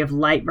 right? So we have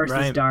light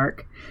versus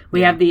dark.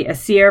 We have the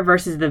Aesir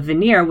versus the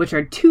Vanir, which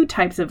are two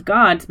types of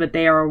gods, but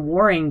they are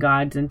warring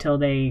gods until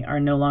they are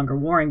no longer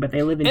warring, but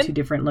they live in two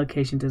different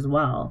locations as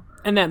well.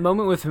 And that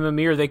moment with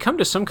Mimir, they come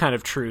to some kind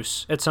of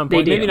truce at some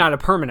point. Maybe not a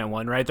permanent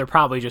one, right? They're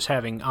probably just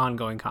having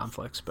ongoing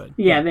conflicts, but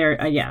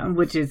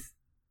which is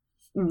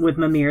with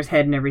Mimir's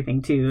head and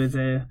everything too, is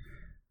a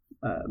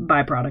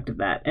byproduct of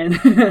that.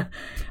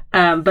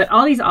 And but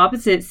all these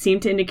opposites seem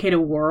to indicate a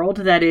world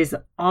that is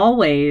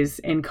always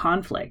in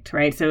conflict,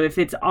 right? So if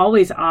it's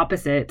always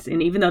opposites,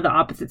 and even though the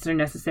opposites are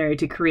necessary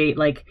to create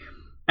like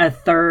a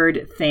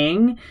third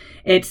thing,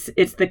 it's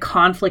the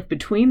conflict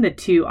between the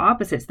two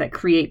opposites that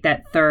create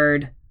that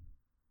third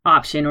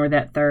option or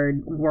that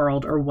third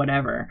world or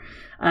whatever.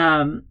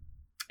 And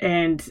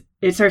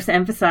it starts to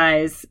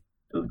emphasize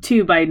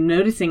too, by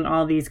noticing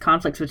all these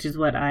conflicts,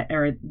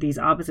 these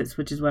opposites,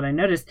 which is what I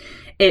noticed,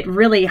 it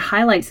really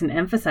highlights and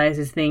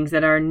emphasizes things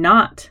that are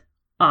not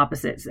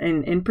opposites.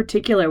 And in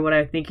particular, what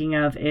I'm thinking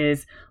of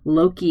is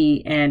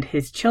Loki and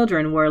his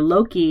children, where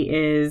Loki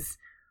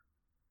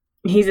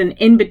he's an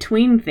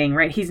in-between thing,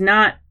 right? He's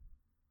not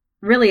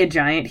really a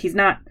giant. He's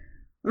not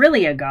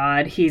really a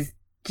god. He's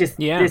just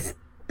this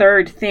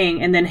third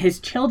thing. And then his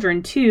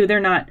children too, they're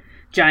not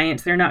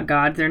giants. They're not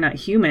gods. They're not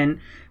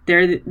human.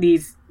 They're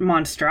these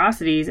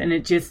monstrosities, and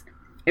it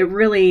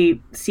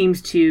really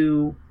seems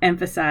to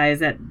emphasize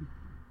that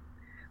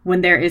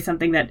when there is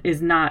something that is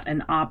not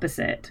an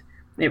opposite,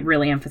 it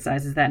really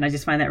emphasizes that. And I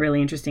just find that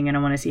really interesting, and I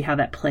want to see how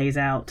that plays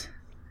out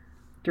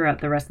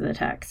throughout the rest of the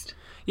text.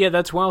 Yeah,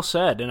 that's well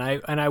said. And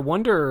I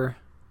wonder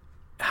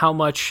how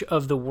much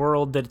of the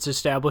world that's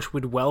established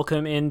would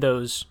welcome in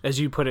those, as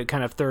you put it,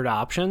 kind of third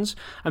options.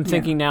 I'm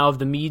thinking now of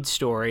the Mead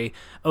story.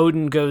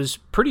 Odin goes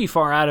pretty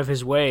far out of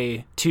his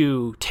way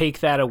to take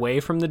that away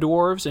from the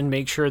dwarves and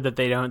make sure that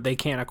they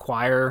can't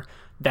acquire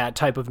that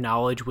type of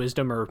knowledge,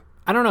 wisdom, or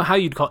I don't know how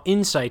you'd call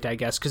insight, I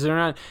guess, because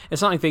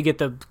it's not like they get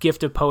the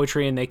gift of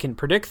poetry and they can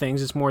predict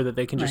things. It's more that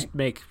they can just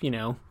make,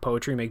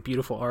 poetry, make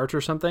beautiful art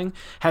or something,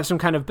 have some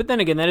kind of, but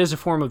then again, that is a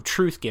form of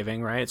truth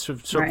giving, right? It's a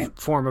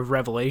form of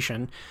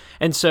revelation.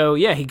 And so,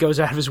 he goes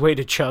out of his way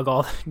to chug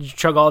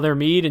all their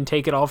mead and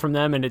take it all from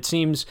them. And it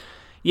seems,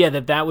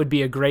 that would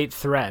be a great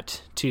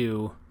threat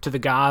to the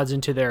gods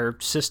and to their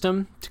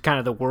system, to kind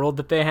of the world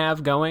that they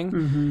have going.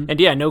 Mm-hmm.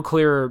 And no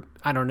clear,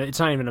 I don't know, it's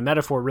not even a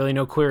metaphor, really,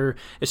 no clear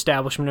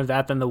establishment of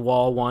that than the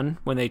wall one,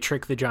 when they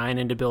trick the giant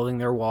into building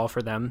their wall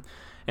for them.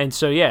 And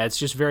so, it's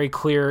just very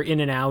clear in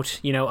and out,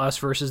 us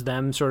versus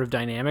them sort of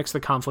dynamics. The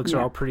conflicts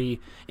are all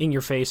pretty in your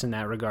face in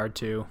that regard,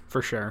 too,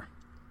 for sure.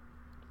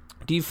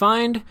 Do you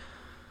find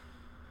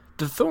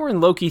the Thor and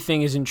Loki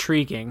thing is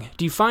intriguing?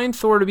 Do you find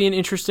Thor to be an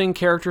interesting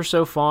character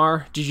so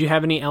far? Did you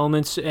have any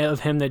elements of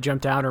him that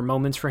jumped out or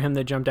moments for him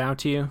that jumped out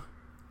to you?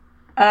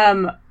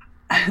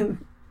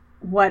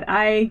 What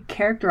I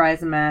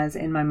characterize him as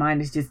in my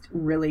mind is just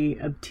really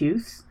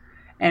obtuse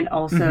and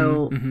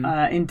also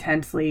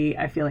intensely,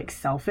 I feel like,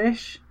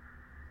 selfish.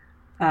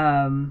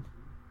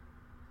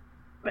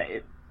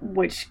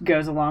 Which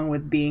goes along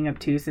with being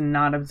obtuse and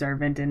not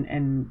observant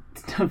and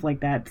stuff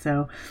like that.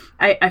 So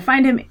I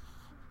find him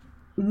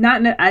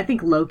I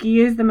think Loki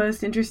is the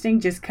most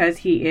interesting just because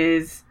he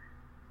is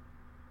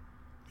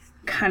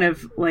kind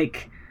of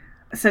like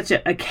such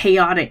a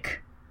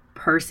chaotic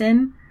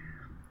person.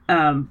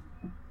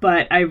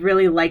 But I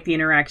really like the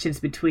interactions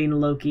between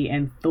Loki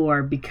and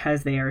Thor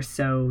because they are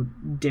so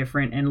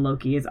different. And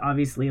Loki is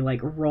obviously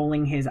like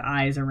rolling his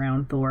eyes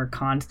around Thor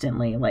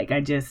constantly. Like I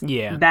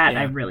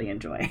really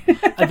enjoy.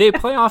 They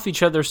play off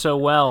each other so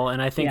well.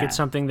 And I think it's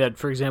something that,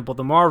 for example,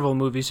 the Marvel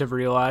movies have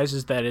realized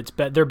is that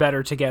they're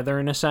better together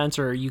in a sense,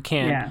 or you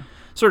can't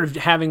sort of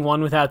having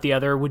one without the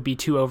other would be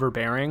too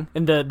overbearing.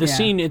 And the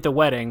scene at the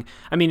wedding,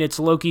 I mean, it's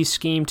Loki's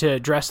scheme to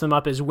dress them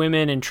up as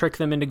women and trick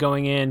them into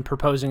going in,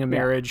 proposing a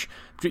marriage,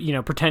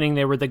 pretending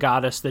they were the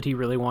goddess that he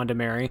really wanted to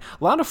marry.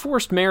 A lot of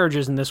forced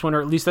marriages in this one,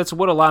 or at least that's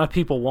what a lot of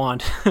people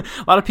want. A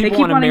lot of people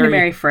want to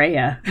marry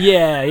Freya.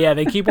 Yeah,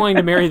 they keep wanting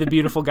to marry the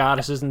beautiful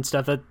goddesses and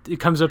stuff. That it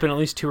comes up in at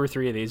least 2 or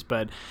 3 of these.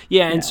 But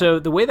and so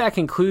the way that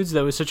concludes,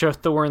 though, is such a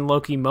Thor and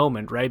Loki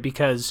moment, right?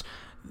 Because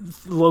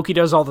Loki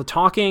does all the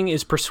talking,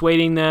 is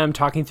persuading them,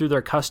 talking through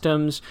their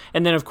customs,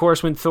 and then of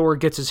course when Thor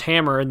gets his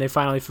hammer and they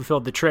finally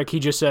fulfilled the trick, he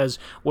just says,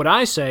 "What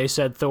I say,"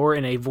 said Thor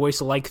in a voice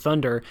like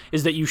thunder,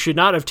 "is that you should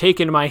not have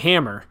taken my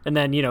hammer." And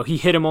then, he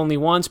hit him only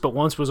once, but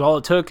once was all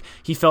it took.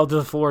 He fell to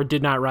the floor,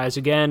 did not rise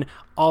again.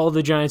 All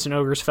the giants and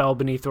ogres fell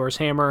beneath Thor's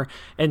hammer.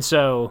 And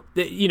so,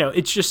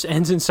 it just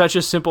ends in such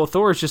a simple,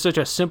 Thor is just such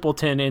a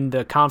simpleton in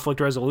the conflict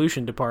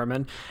resolution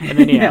department. And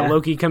then,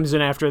 Loki comes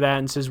in after that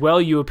and says,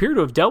 "Well, you appear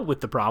to have dealt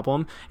with the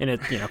problem." And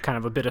it, kind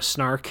of a bit of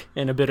snark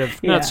and a bit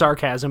of, not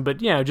sarcasm, but,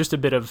 just a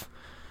bit of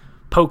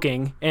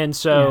poking. And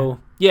so,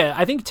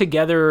 I think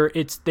together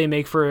they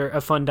make for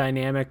a fun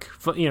dynamic,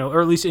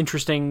 or at least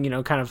interesting,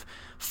 kind of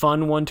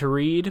fun one to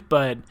read.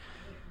 But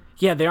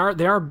they are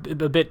a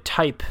bit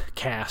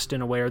typecast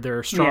in a way, or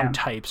they're strong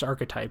types,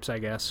 archetypes, I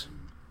guess.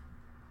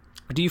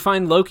 Do you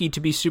find Loki to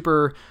be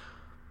super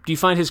Do you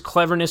find his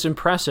cleverness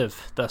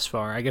impressive thus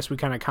far? I guess we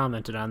kind of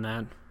commented on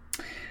that.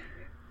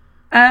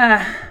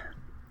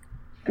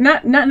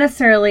 Not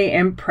necessarily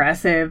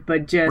impressive,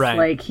 but just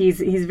like he's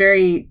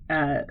very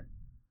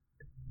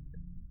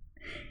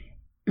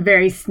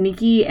very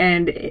sneaky.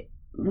 And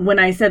when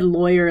I said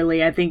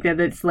lawyerly, I think that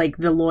it's like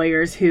the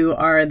lawyers who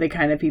are the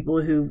kind of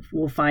people who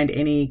will find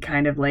any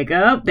kind of like,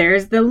 oh,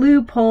 there's the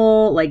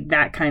loophole, like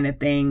that kind of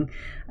thing,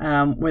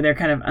 where they're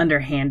kind of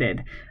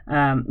underhanded.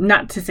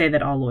 Not to say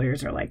that all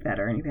lawyers are like that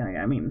or anything like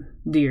that. I mean,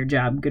 do your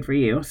job, good for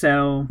you.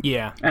 So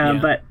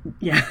but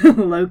yeah,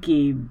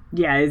 Loki,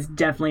 is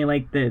definitely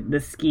like the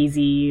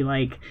skeezy,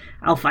 like,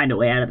 I'll find a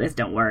way out of this,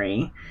 don't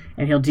worry,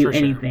 and he'll do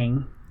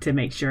anything to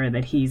make sure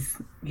that he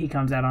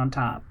comes out on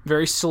top.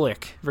 Very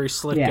slick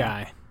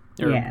guy.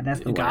 That's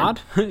the god.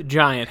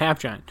 Giant, half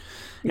giant,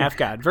 half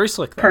god. Very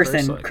slick though. Person,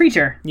 very slick.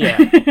 Creature.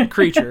 Yeah,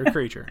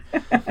 creature.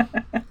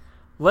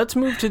 Let's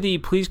move to the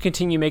Please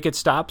Continue, Make It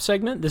Stop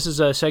segment. This is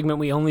a segment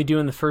we only do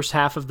in the first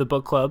half of the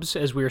book clubs,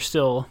 as we are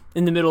still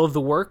in the middle of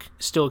the work,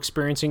 still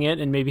experiencing it,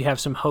 and maybe have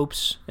some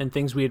hopes and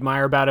things we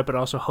admire about it, but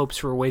also hopes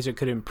for ways it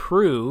could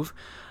improve.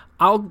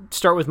 I'll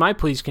start with my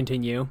Please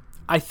Continue.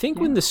 I think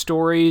when the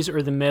stories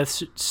or the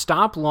myths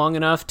stop long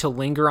enough to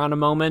linger on a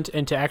moment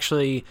and to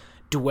actually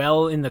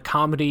dwell in the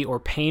comedy or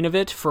pain of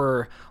it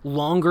for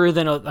longer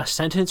than a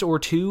sentence or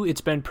two,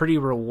 it's been pretty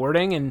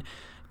rewarding. And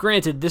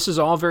granted, this is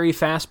all very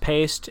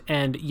fast-paced,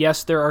 and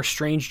yes, there are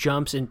strange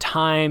jumps in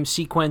time,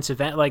 sequence,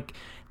 event. Like,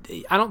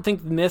 I don't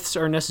think myths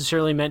are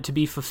necessarily meant to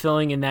be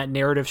fulfilling in that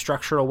narrative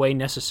structural way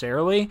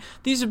necessarily.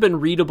 These have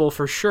been readable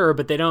for sure,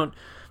 but they don't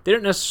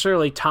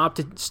necessarily stop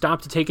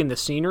to take in the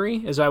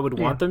scenery as I would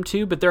want them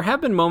to, but there have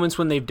been moments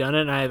when they've done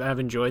it and I've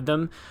enjoyed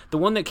them. The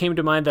one that came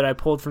to mind that I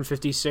pulled from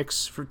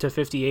 56 to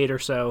 58 or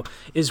so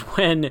is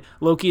when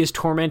Loki is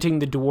tormenting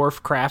the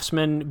dwarf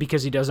craftsmen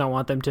because he does not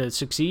want them to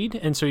succeed,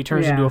 and so he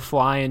turns into a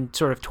fly and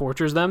sort of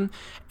tortures them.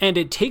 And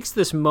it takes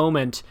this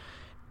moment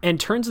and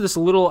turns this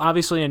little,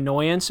 obviously,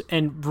 annoyance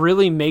and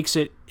really makes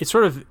it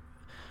sort of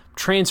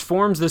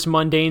transforms this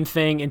mundane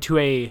thing into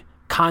a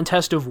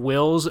contest of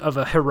wills of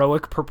a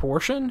heroic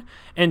proportion.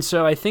 And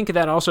so I think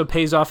that also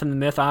pays off in the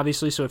myth,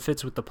 obviously, so it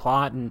fits with the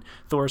plot and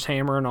Thor's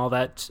hammer and all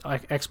that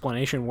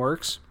explanation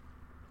works.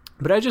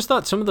 But I just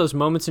thought some of those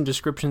moments and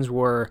descriptions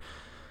were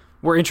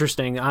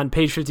interesting. On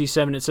page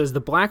 57, it says, "The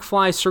black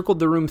fly circled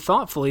the room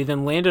thoughtfully,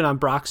 then landed on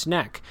Brock's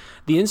neck.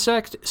 The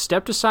insect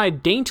stepped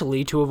aside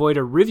daintily to avoid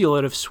a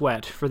rivulet of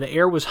sweat, for the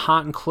air was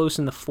hot and close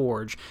in the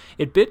forge.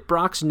 It bit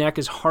Brock's neck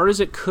as hard as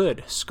it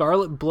could.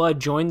 Scarlet blood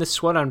joined the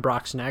sweat on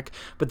Brock's neck,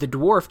 but the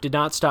dwarf did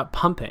not stop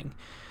pumping."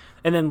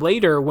 And then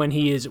later, when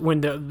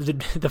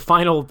the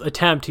final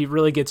attempt, he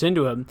really gets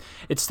into him,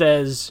 it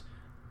says,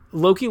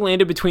 "Loki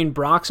landed between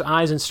Brock's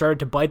eyes and started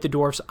to bite the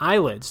dwarf's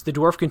eyelids. The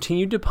dwarf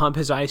continued to pump,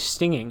 his eyes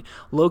stinging.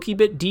 Loki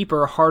bit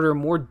deeper, harder,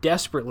 more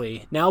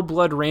desperately. Now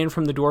blood ran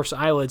from the dwarf's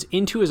eyelids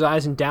into his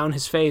eyes and down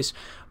his face,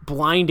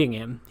 blinding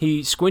him.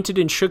 He squinted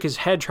and shook his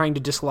head, trying to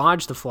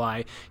dislodge the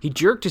fly. He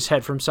jerked his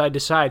head from side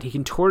to side. He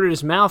contorted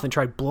his mouth and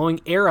tried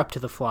blowing air up to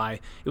the fly.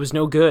 It was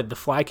no good. The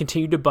fly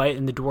continued to bite,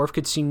 and the dwarf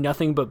could see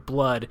nothing but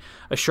blood.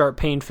 A sharp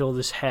pain filled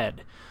his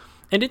head."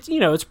 And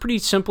it's pretty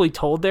simply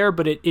told there,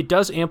 but it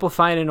does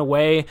amplify it in a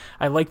way.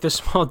 I like the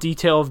small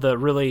detail of the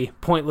really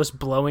pointless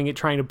blowing it,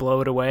 trying to blow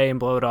it away and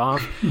blow it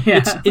off.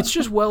 It's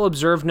just well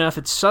observed enough.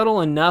 It's subtle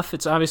enough.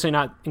 It's obviously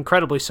not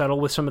incredibly subtle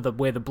with some of the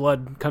way the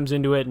blood comes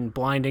into it and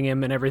blinding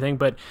him and everything,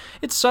 but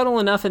it's subtle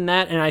enough in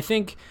that. And I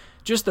think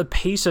just the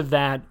pace of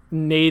that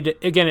it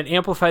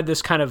amplified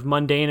this kind of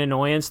mundane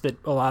annoyance that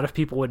a lot of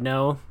people would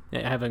know,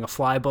 having a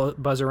fly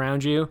buzz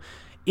around you,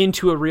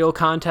 into a real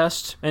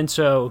contest. And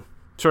so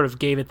sort of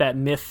gave it that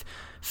myth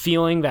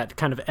feeling, that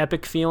kind of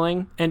epic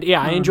feeling. And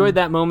I enjoyed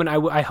that moment.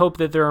 I hope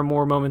that there are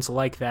more moments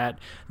like that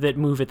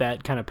move at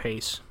that kind of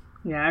pace.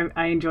 Yeah,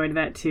 I enjoyed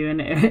that too.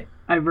 And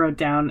I wrote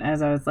down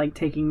as I was like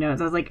taking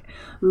notes, I was like,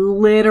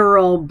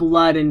 literal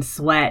blood and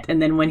sweat. And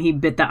then when he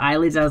bit the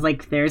eyelids, I was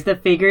like, there's the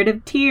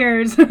figurative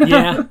tears.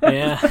 Yeah.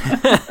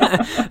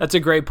 That's a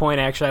great point,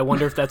 actually. I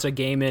wonder if that's a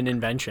Gaiman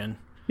invention.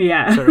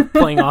 Yeah. Sort of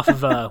playing off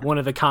of one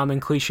of the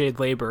common cliched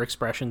labor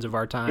expressions of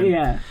our time.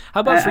 Yeah.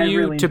 How about for I you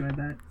really enjoyed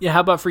that. Yeah,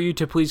 how about for you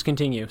to please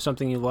continue?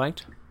 Something you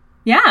liked?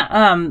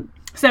 Yeah.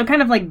 So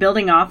kind of like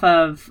building off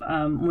of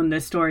when the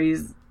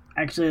stories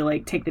actually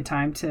like take the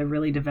time to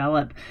really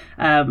develop.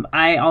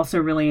 I also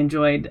really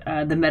enjoyed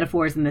the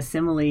metaphors and the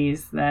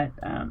similes that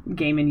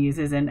Gaiman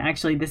uses, and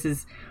actually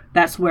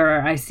that's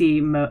where I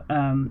see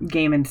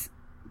Gaiman's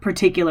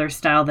particular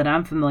style that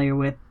I'm familiar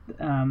with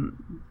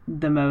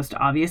the most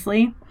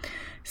obviously.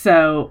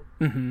 So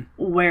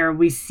where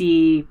we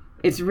see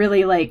it's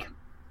really like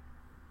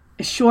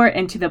short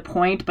and to the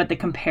point, but the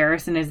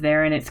comparison is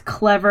there, and it's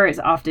clever, it's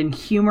often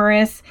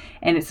humorous,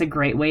 and it's a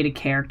great way to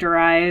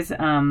characterize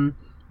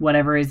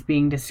whatever is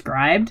being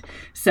described.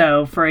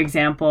 So for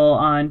example,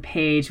 on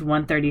page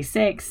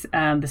 136,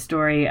 the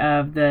story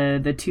of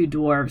the two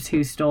dwarves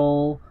who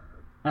stole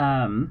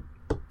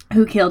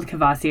who killed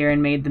Kvasir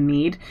and made the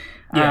mead.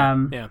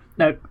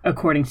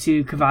 According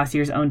to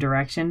Kvasir's own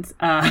directions.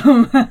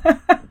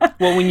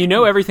 Well, when you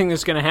know everything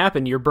that's going to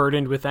happen, you're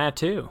burdened with that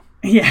too.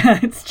 Yeah,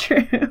 it's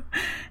true.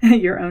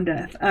 Your own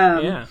death.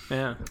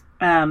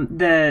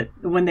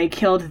 When they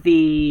killed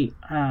the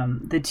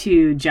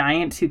two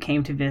giants who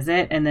came to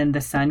visit, and then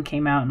the son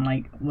came out and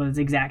like was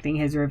exacting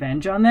his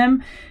revenge on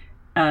them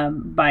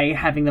by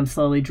having them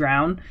slowly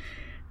drown.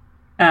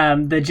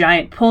 The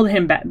giant pulled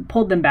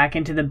them back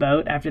into the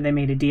boat after they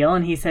made a deal,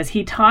 and he says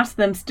he tossed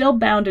them, still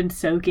bound and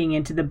soaking,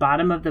 into the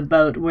bottom of the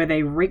boat, where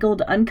they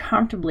wriggled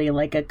uncomfortably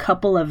like a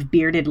couple of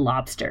bearded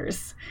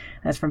lobsters.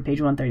 That's from page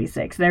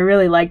 136. And I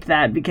really liked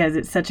that because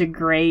it's such a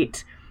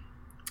great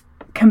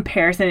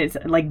comparison. It's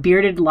like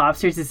bearded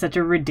lobsters is such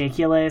a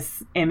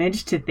ridiculous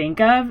image to think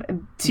of,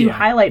 to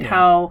highlight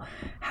how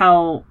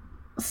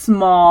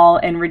small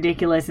and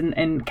ridiculous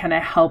and kind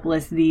of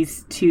helpless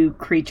these two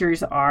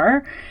creatures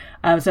are.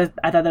 So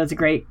I thought that was a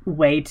great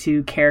way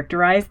to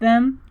characterize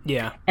them.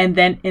 Yeah. And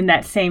then in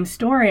that same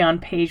story on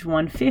page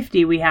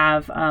 150, we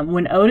have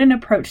when Odin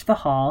approached the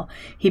hall,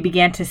 he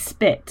began to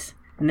spit.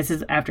 And this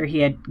is after he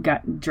had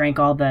drank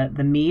all the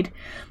mead.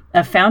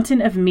 A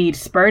fountain of mead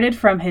spurted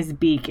from his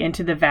beak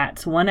into the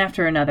vats, one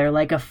after another,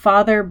 like a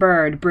father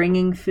bird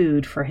bringing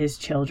food for his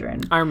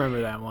children. I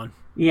remember that one.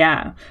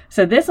 Yeah.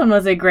 So this one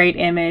was a great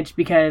image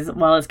because,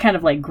 well, it's kind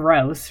of like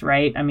gross,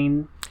 right? I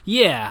mean...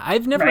 Yeah,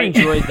 I've never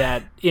enjoyed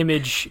that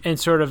image, and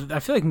sort of, I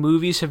feel like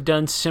movies have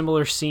done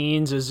similar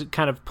scenes as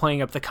kind of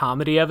playing up the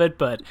comedy of it,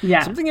 but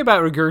something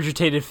about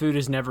regurgitated food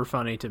is never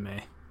funny to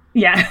me.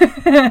 Yeah.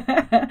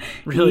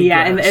 Really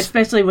gross. And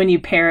especially when you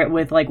pair it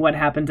with like what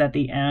happens at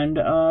the end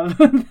of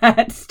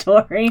that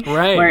story,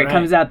 where it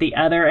comes out the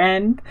other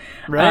end.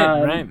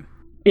 Right.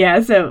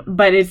 Yeah, so,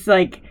 but it's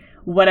like,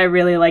 what I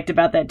really liked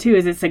about that too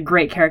is it's a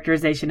great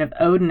characterization of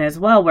Odin as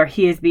well, where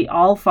he is the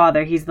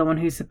all-father. He's the one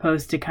who's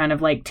supposed to kind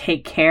of like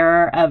take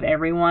care of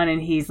everyone,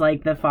 and he's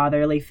like the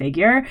fatherly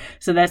figure.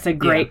 So that's a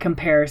great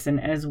comparison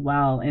as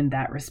well in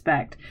that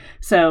respect.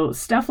 So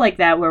stuff like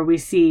that where we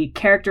see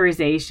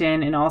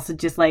characterization and also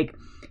just like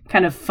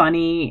kind of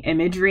funny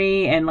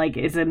imagery, and like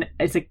it's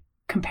a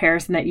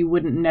comparison that you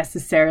wouldn't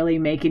necessarily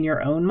make in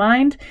your own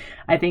mind.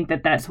 I think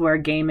that that's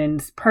where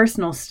Gaiman's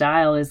personal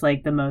style is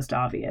like the most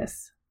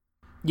obvious.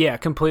 Yeah,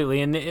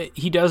 completely. And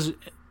he does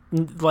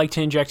like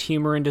to inject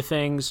humor into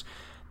things.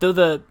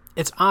 Though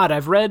it's odd.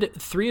 I've read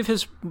 3 of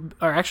his,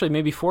 or actually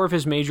maybe 4 of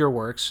his major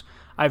works.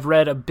 I've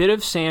read a bit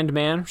of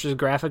Sandman, which is a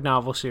graphic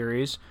novel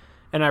series,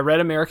 and I read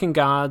American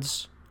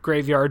Gods,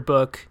 Graveyard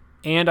Book,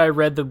 and I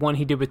read the one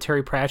he did with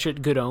Terry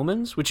Pratchett, Good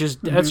Omens, which is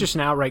that's just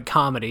an outright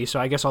comedy,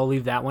 so I guess I'll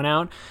leave that one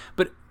out.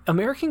 But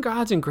American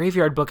Gods and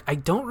Graveyard Book, I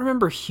don't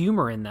remember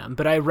humor in them,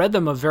 but I read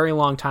them a very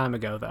long time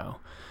ago, though.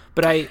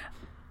 But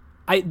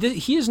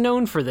he is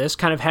known for this,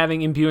 kind of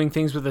imbuing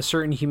things with a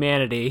certain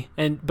humanity.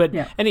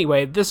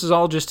 Anyway, this is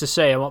all just to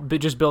say,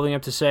 just building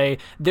up to say,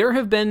 there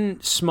have been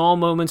small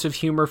moments of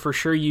humor for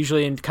sure,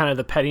 usually in kind of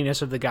the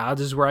pettiness of the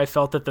gods is where I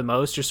felt it the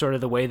most, just sort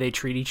of the way they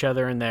treat each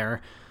other and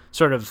their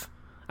sort of,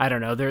 I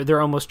don't know, they're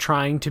almost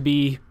trying to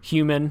be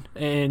human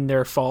in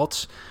their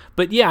faults.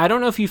 But yeah, I don't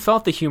know if you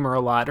felt the humor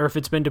a lot or if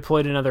it's been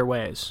deployed in other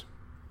ways.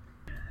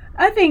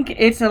 I think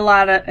it's a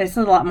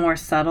lot more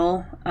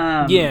subtle.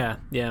 But yeah,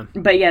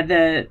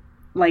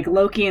 like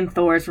Loki and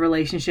Thor's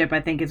relationship,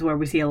 I think, is where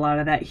we see a lot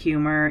of that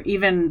humor.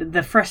 Even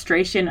the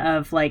frustration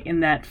of like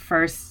in that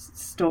first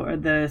story,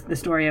 the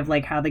story of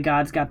like how the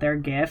gods got their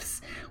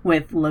gifts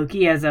with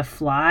Loki as a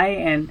fly,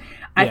 and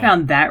I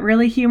found that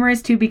really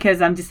humorous too,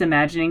 because I'm just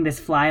imagining this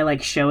fly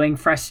like showing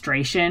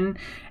frustration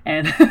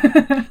and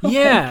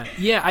that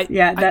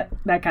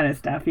kind of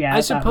stuff. Yeah, I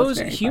suppose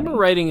humor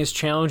writing is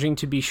challenging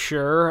to be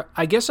sure.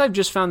 I guess I've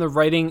just found the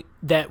writing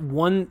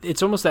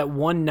it's almost that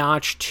one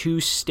notch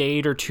too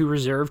staid or too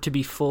reserved to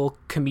be full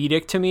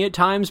comedic to me at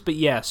times. But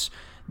yes,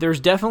 there's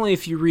definitely,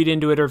 if you read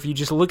into it, or if you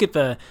just look at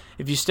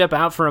if you step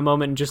out for a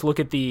moment and just look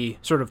at the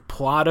sort of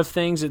plot of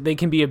things, they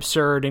can be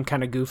absurd and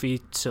kind of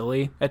goofy,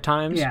 silly at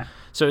times. Yeah.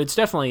 So it's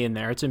definitely in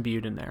there. It's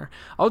imbued in there.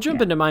 I'll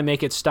jump into my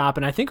Make It Stop,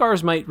 and I think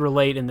ours might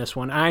relate in this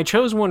one. I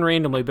chose one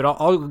randomly, but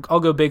I'll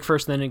go big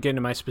first, then get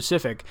into my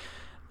specific.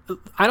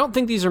 I don't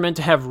think these are meant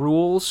to have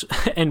rules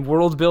and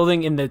world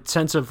building in the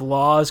sense of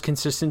laws,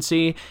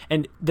 consistency,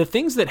 and the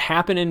things that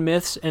happen in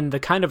myths and the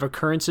kind of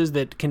occurrences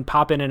that can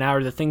pop in and out,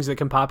 or the things that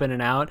can pop in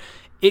and out.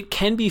 It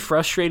can be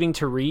frustrating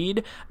to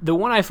read. The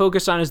one I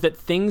focus on is that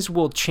things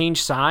will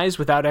change size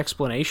without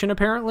explanation,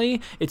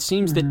 apparently. It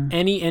seems that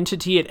any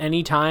entity at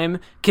any time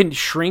can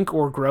shrink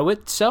or grow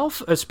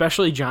itself,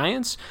 especially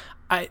giants.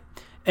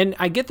 And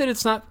I get that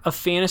it's not a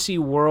fantasy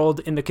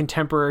world in the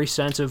contemporary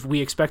sense of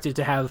we expect it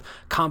to have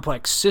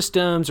complex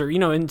systems, or,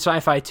 in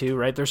sci-fi too,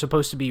 right? There's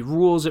supposed to be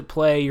rules at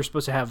play. You're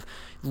supposed to have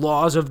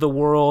laws of the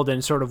world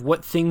and sort of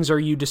what things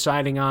are you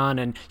deciding on,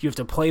 and you have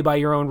to play by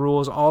your own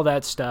rules, all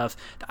that stuff.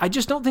 I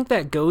just don't think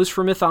that goes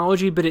for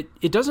mythology, but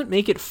it doesn't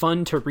make it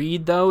fun to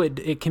read, though.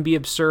 It can be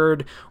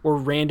absurd or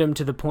random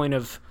to the point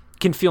of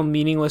can feel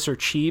meaningless or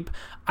cheap.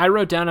 I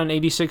wrote down on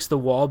 86 the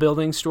wall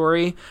building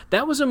story.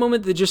 That was a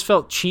moment that just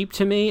felt cheap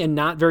to me and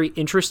not very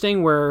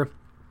interesting, where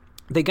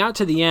they got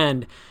to the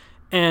end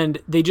and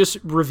they just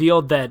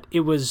revealed that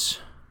it was,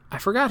 I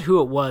forgot who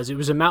it was. It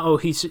was a mount. Oh,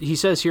 he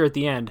says here at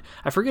the end,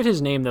 I forget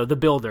his name though, the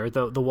builder,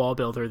 the wall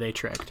builder they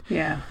tricked.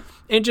 Yeah.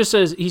 It just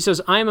says, he says,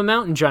 "I am a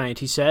mountain giant,"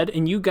 he said,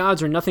 "and you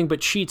gods are nothing but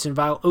cheats and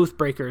vile oath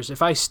breakers.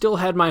 If I still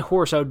had my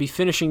horse, I would be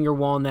finishing your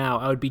wall now.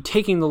 I would be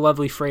taking the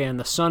lovely Freya and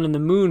the sun and the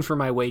moon for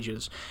my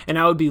wages, and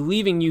I would be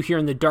leaving you here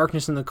in the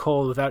darkness and the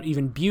cold without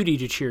even beauty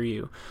to cheer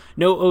you.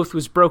 No oath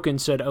was broken,"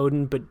 said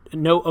Odin, "but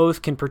no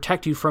oath can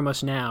protect you from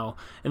us now."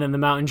 And then the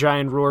mountain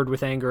giant roared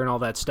with anger and all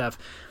that stuff.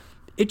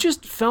 It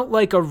just felt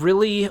like a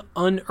really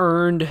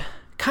unearned,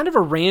 kind of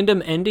a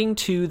random ending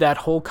to that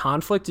whole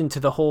conflict, and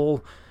to the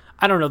whole,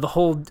 I don't know, the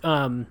whole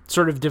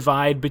sort of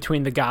divide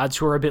between the gods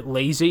who are a bit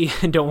lazy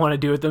and don't want to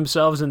do it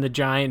themselves, and the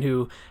giant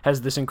who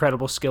has this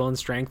incredible skill and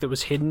strength that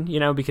was hidden,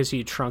 because he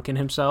had shrunken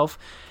himself.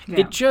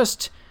 Yeah. It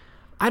just,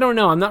 I don't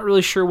know. I'm not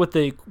really sure what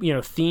the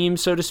theme,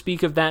 so to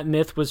speak, of that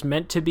myth was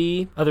meant to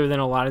be, other than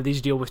a lot of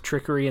these deal with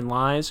trickery and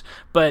lies.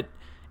 But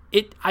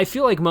I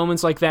feel like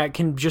moments like that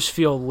can just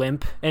feel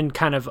limp and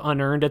kind of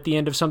unearned at the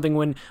end of something.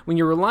 When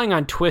you're relying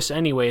on twists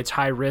anyway, it's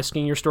high risk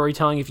in your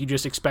storytelling if you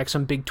just expect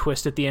some big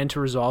twist at the end to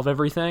resolve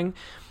everything.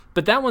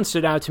 But that one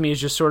stood out to me as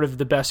just sort of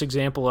the best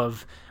example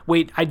of,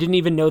 wait, I didn't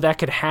even know that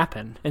could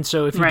happen. And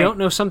so if you don't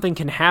know something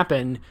can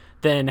happen,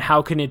 then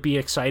how can it be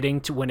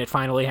exciting to when it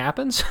finally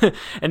happens?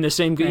 And the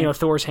same,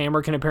 Thor's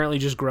hammer can apparently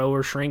just grow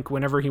or shrink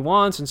whenever he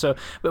wants. And so,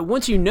 but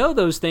once you know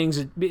those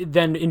things,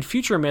 then in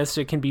future myths,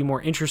 it can be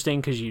more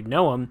interesting because you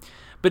know them.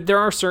 But there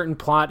are certain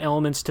plot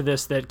elements to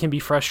this that can be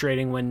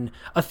frustrating when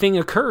a thing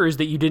occurs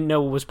that you didn't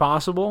know was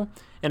possible.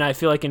 And I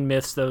feel like in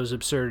myths, those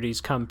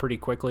absurdities come pretty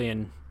quickly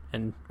and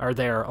are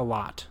there a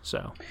lot.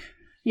 So.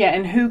 Yeah,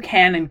 and who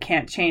can and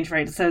can't change,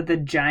 right? So the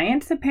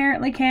giants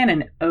apparently can,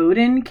 and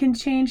Odin can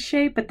change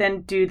shape, but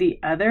then do the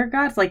other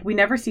gods? Like, we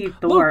never see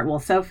Thor. Well,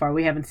 so far,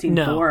 we haven't seen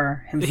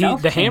Thor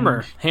himself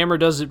change. Hammer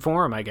does it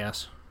for him, I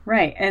guess.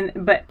 Right,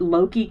 but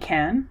Loki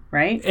can,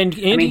 right? And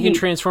he can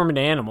transform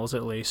into animals,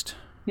 at least.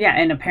 Yeah,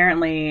 and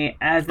apparently,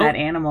 as that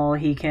animal,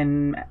 he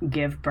can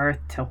give birth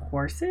to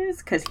horses,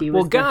 because he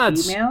was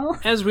the female.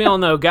 As we all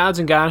know, gods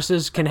and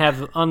goddesses can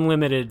have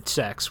unlimited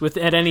sex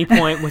at any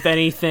point with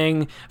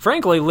anything,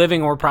 frankly,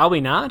 living or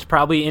probably not.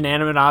 Probably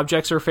inanimate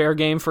objects are fair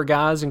game for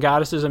gods and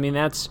goddesses. I mean,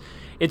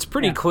 it's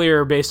pretty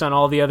clear based on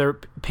all the other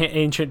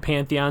ancient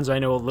pantheons I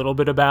know a little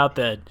bit about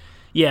that,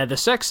 the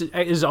sex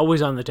is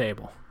always on the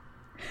table.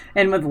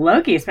 And with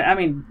Loki, I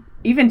mean,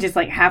 even just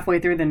like halfway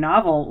through the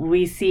novel,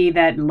 we see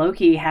that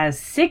Loki has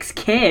 6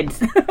 kids.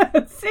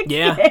 6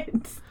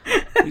 kids.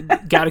 You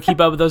got to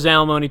keep up with those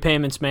alimony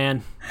payments,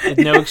 man.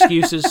 No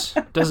excuses.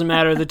 Doesn't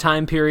matter the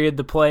time period,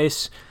 the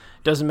place.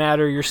 Doesn't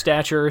matter your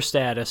stature or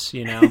status.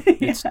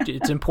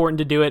 It's important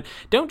to do it.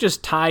 Don't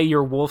just tie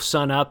your wolf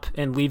son up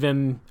and leave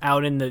him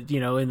out in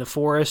the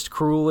forest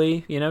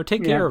cruelly.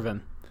 Take care of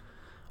him.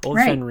 Old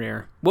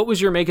Fenrir. What was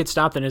your make it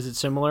stop then? Is it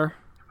similar?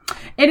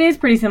 It is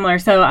pretty similar.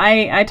 So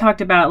I talked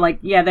about,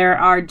 there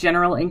are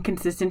general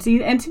inconsistencies.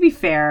 And to be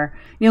fair,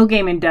 Neil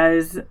Gaiman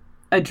does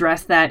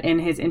address that in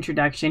his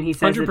introduction. He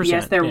says that,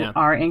 yes, there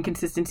are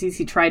inconsistencies.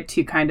 He tried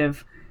to kind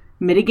of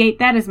mitigate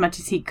that as much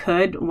as he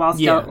could while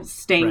still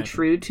staying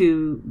true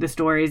to the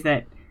stories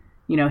that,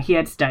 he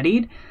had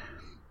studied.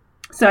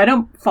 So I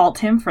don't fault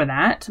him for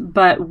that.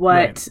 But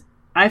what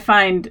I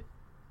find,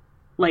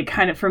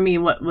 kind of for me,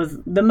 what was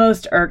the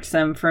most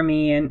irksome for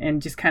me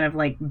and just kind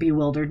of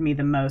bewildered me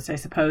the most, I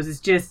suppose, is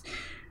just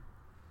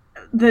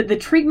the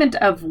treatment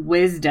of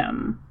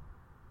wisdom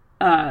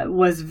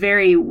was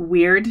very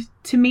weird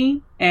to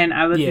me, and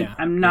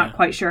I'm not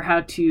quite sure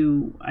how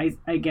to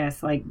I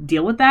guess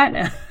deal with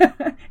that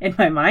in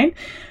my mind.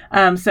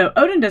 So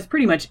Odin does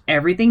pretty much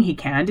everything he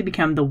can to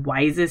become the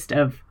wisest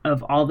of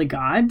all the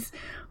gods.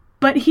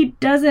 But he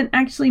doesn't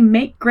actually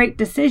make great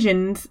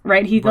decisions,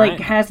 right? He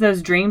has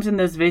those dreams and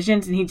those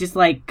visions, and he just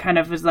kind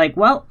of was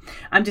well,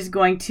 I'm just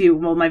going to,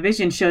 my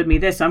vision showed me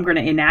this, so I'm going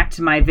to enact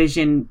my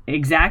vision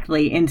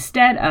exactly,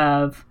 instead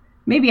of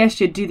maybe I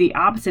should do the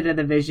opposite of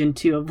the vision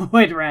to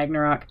avoid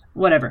Ragnarok,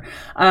 whatever.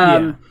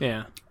 And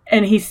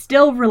he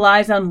still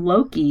relies on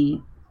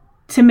Loki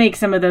to make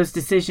some of those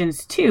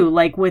decisions too,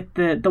 like with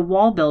the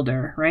wall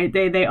builder, right?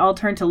 They all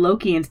turn to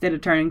Loki instead of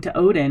turning to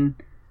Odin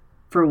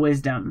for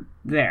wisdom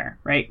there,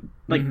 right?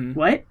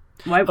 What?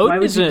 Why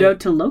would you go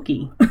to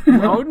Loki?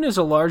 Odin is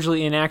a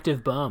largely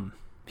inactive bum.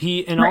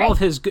 He all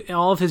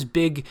of his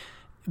big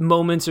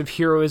moments of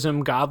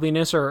heroism,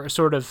 godliness are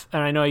sort of,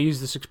 and I know I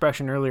used this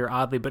expression earlier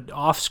oddly, but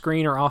off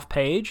screen or off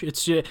page.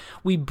 It's just,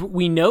 we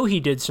know he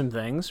did some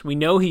things. We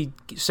know he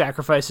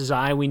sacrificed his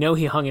eye. We know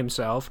he hung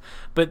himself,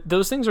 but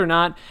those things are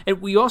not,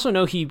 and we also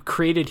know he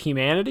created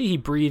humanity. He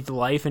breathed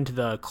life into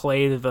the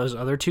clay that those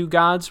other 2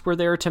 gods were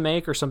there to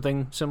make, or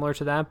something similar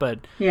to that. But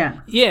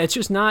it's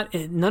just not,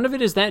 none of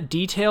it is that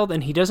detailed,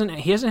 and he hasn't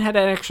had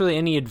actually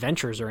any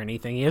adventures or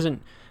anything. He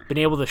hasn't been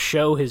able to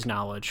show his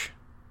knowledge.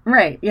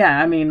 Right.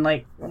 Yeah. I mean,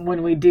 like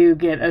when we do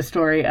get a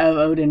story of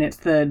Odin, it's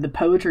the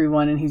poetry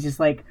one, and he's just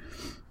like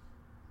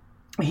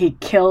he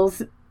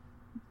kills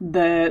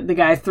the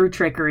guys through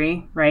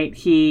trickery. Right.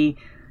 He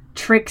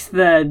tricks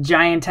the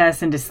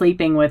giantess into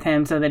sleeping with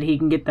him so that he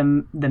can get the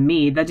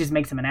mead. That just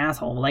makes him an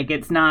asshole. Like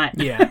it's not.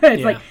 Yeah.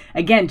 It's like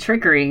again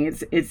trickery.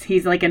 It's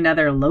he's like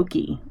another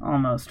Loki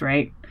almost.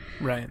 Right.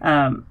 Right.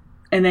 And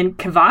then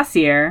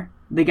Kvasir,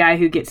 the guy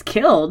who gets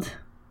killed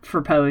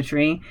for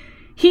poetry.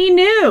 He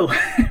knew,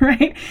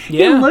 right?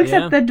 Yeah, he looks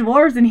at the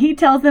dwarves and he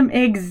tells them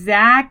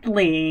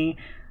exactly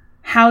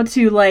how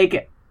to,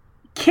 like,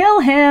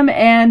 kill him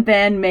and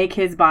then make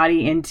his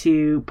body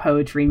into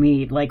poetry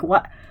mead. Like,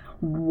 what?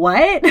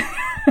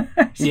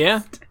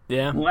 Yeah.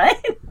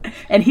 What?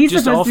 And he's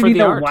just supposed to be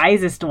the art.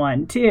 wisest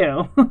one,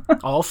 too.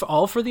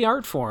 all for the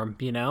art form,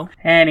 you know?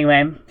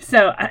 Anyway,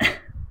 so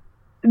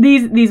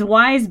these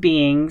wise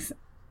beings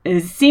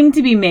seem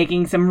to be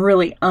making some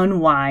really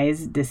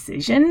unwise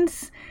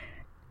decisions.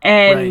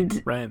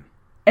 And right.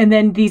 And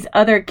then these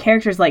other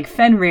characters like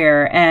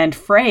Fenrir and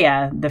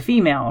Freya, the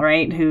female,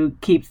 right, who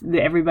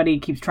everybody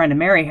keeps trying to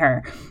marry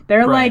her.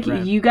 They're right.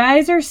 You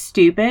guys are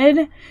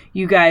stupid.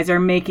 You guys are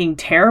making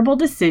terrible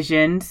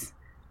decisions.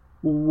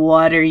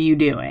 What are you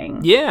doing?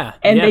 Yeah.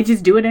 And they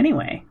just do it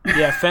anyway.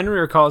 Yeah,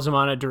 Fenrir calls him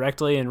on it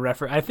directly and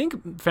I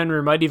think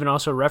Fenrir might even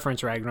also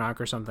reference Ragnarok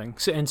or something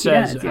and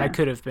says, I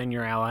could have been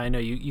your ally. I know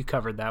you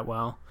covered that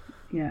well.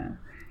 Yeah.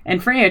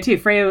 And Freya, too.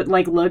 Freya,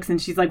 like, looks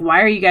and she's like,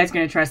 why are you guys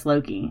going to trust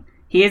Loki?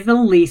 He is the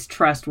least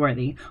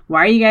trustworthy.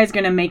 Why are you guys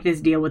going to make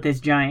this deal with this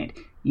giant?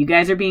 You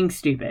guys are being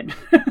stupid.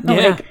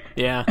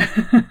 Yeah.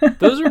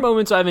 Those are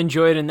moments I've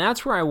enjoyed, and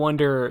that's where I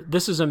wonder,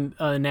 this is an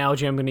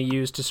analogy I'm going to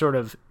use to sort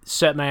of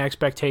set my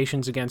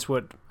expectations against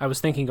what I was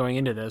thinking going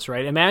into this,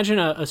 right? Imagine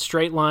a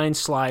straight line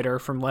slider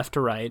from left to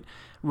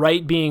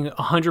right being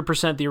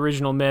 100% the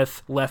original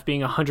myth, left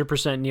being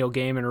 100% Neil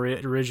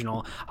Gaiman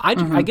original.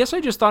 I guess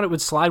I just thought it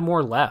would slide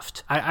more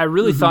left. I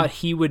really thought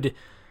he would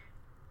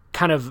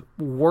kind of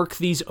work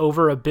these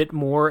over a bit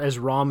more as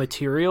raw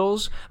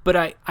materials,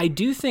 but I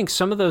do think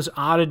some of those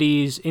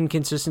oddities,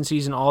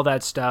 inconsistencies, and all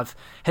that stuff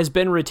has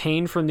been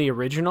retained from the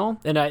original,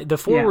 and the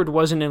forward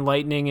was an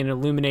enlightening and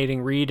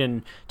illuminating read,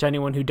 and to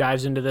anyone who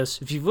dives into this,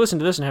 if you've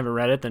listened to this and haven't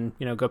read it, then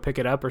go pick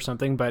it up or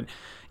something. But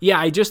yeah,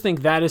 I just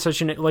think that is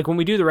such like when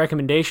we do the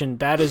recommendation,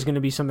 that is going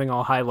to be something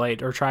I'll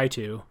highlight or try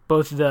to,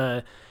 both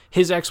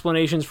his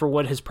explanations for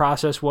what his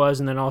process was,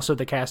 and then also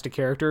the cast of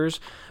characters,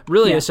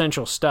 really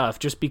essential stuff,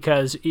 just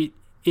because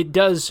it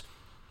does,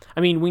 I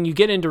mean, when you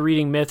get into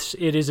reading myths,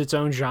 it is its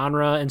own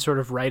genre and sort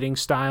of writing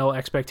style,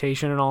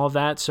 expectation, and all of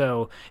that,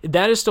 so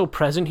that is still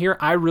present here.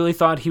 I really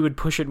thought he would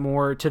push it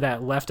more to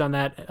that left on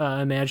that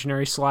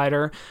imaginary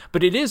slider,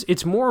 but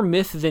it's more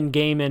myth than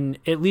Gaiman,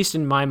 at least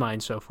in my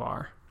mind so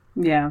far.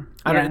 Yeah.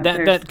 I don't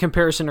that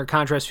comparison or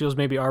contrast feels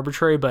maybe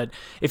arbitrary, but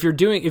if you're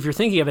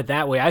thinking of it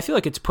that way, I feel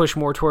like it's pushed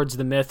more towards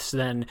the myths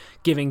than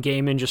giving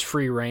Gaiman just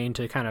free reign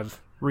to kind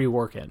of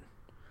rework it.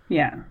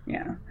 Yeah.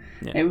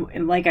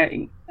 And like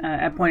I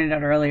pointed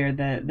out earlier,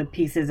 the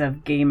pieces of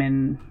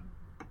Gaiman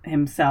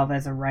himself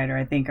as a writer,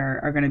 I think,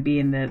 are going to be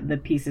in the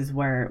pieces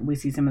where we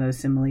see some of those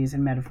similes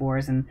and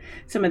metaphors and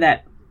some of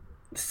that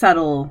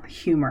subtle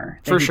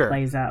humor that he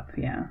plays up.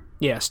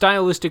 Yeah,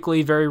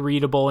 stylistically very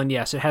readable, and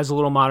yes, it has a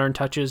little modern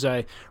touches.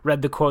 I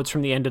read the quotes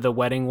from the end of the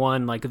wedding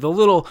one, like the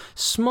little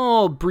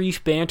small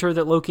brief banter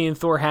that Loki and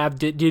Thor have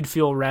did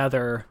feel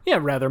rather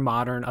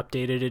modern,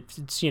 updated.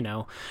 It's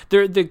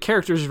the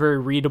characters are very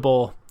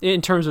readable in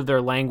terms of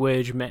their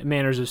language,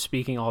 manners of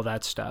speaking, all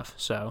that stuff.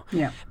 So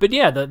but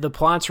the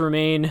plots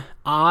remain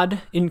odd,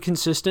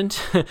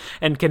 inconsistent,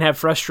 and can have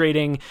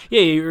frustrating.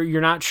 You're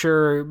not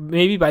sure.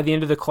 Maybe by the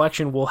end of the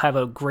collection, we'll have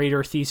a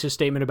greater thesis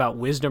statement about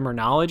wisdom or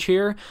knowledge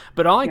here.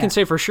 But all I can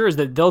say for sure is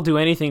that they'll do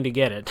anything to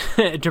get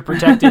it, to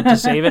protect it, to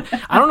save it.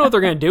 I don't know what they're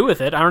going to do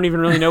with it. I don't even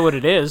really know what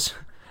it is.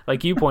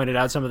 Like you pointed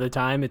out some of the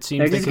time, it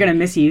seems they're just going to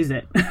misuse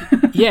it.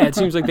 It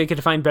seems like they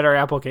could find better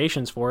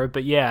applications for it.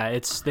 But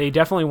they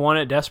definitely want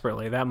it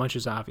desperately. That much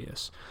is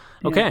obvious.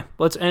 Okay,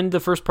 let's end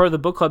the first part of the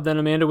book club then,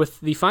 Amanda, with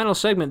the final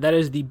segment. That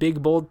is the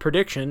big, bold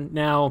prediction.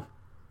 Now,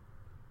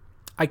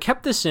 I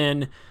kept this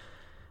in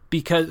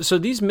because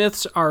these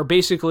myths are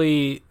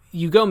basically,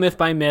 you go myth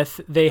by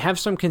myth. They have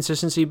some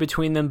consistency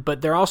between them,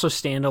 but they're also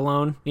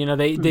standalone.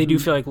 They do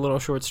feel like little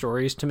short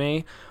stories to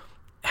me.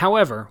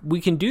 However, we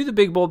can do the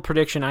big, bold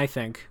prediction, I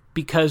think,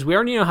 because we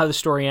already know how the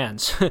story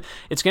ends.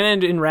 It's going to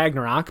end in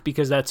Ragnarok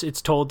because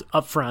it's told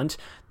up front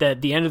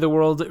that the end of the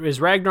world is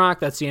Ragnarok.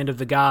 That's the end of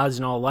the gods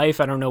and all life.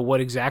 I don't know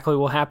what exactly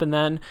will happen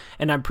then,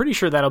 and I'm pretty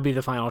sure that'll be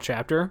the final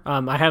chapter.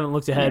 I haven't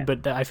looked ahead,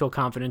 but I feel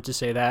confident to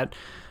say that.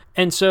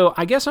 And so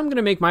I guess I'm going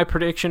to make my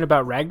prediction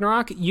about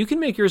Ragnarok. You can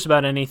make yours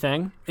about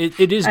anything. It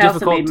is difficult. I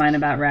also made mine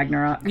about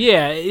Ragnarok.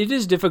 Yeah, it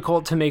is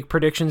difficult to make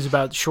predictions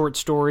about short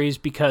stories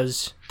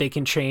because they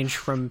can change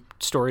from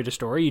story to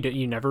story.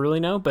 You never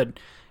really know. But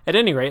at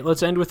any rate,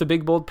 let's end with a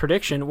big, bold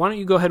prediction. Why don't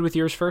you go ahead with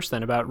yours first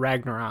then about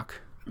Ragnarok?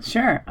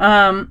 Sure.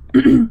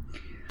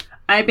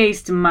 I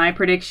based my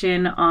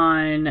prediction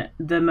on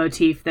the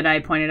motif that I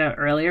pointed out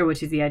earlier,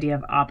 which is the idea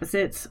of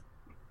opposites.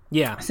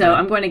 Yeah. So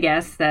I'm going to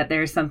guess that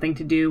there's something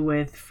to do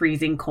with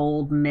freezing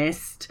cold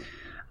mist.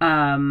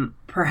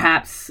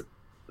 Perhaps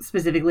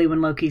specifically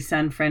when Loki's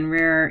son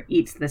Fenrir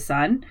eats the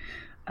sun.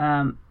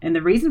 And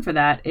the reason for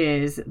that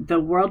is the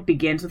world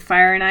begins with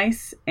fire and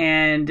ice.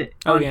 And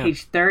on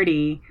page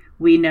 30,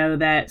 we know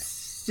that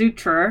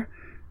Surtur.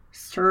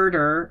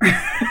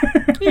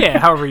 Yeah,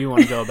 however you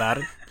want to go about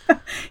it.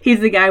 He's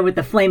the guy with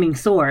the flaming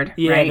sword,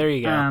 yeah, right? There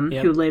you go.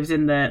 Who lives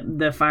in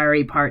the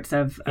fiery parts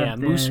of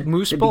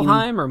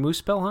Muspelheim or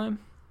Muspelheim?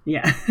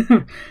 Yeah.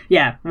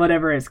 Yeah,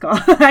 whatever it's called.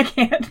 I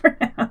can't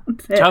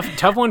pronounce it.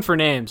 Tough one for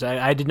names.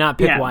 I did not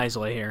pick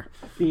wisely here.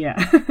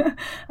 Yeah.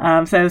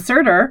 So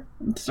Surtur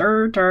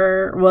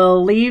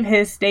will leave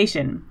his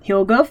station. He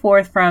will go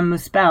forth from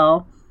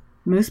Muspel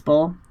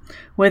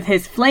with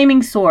his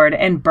flaming sword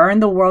and burn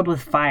the world with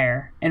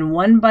fire, and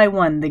one by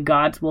one the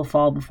gods will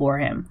fall before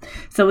him.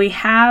 So we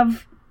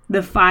have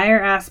the fire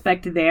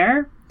aspect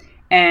there,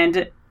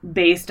 and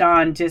based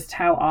on just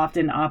how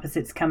often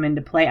opposites come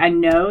into play, I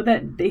know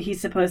that he's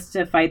supposed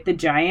to fight the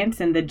giants,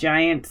 and the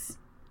giants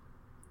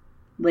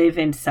live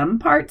in some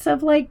parts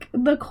of like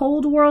the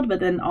cold world,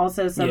 but then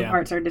also some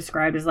parts are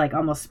described as like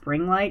almost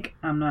spring-like.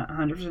 I'm not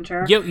 100%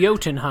 sure.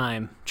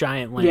 Jotunheim,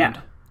 giant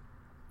land.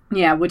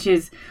 Yeah, which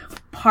is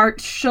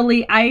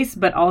partially ice,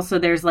 but also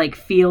there's like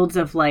fields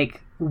of like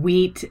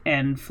wheat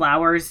and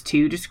flowers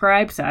too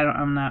described. So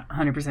I'm not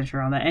 100%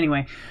 sure on that.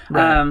 Anyway,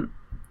 right.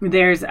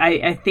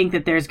 I think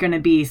that there's going to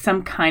be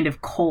some kind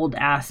of cold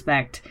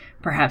aspect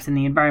perhaps in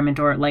the environment,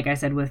 or like I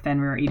said, with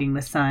Fenrir eating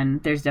the sun,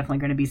 there's definitely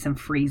going to be some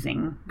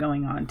freezing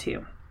going on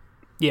too.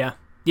 Yeah.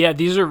 Yeah,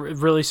 these are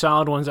really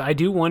solid ones. I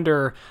do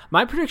wonder,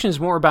 my prediction is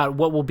more about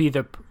what will be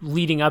the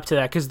leading up to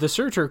that, because the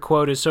Surtur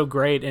quote is so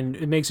great, and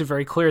it makes it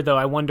very clear, though.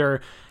 I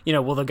wonder,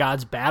 will the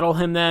gods battle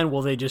him then?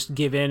 Will they just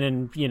give in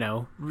and,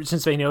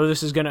 since they know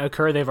this is going to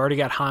occur, they've already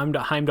got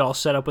Heimdall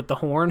set up with the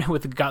horn,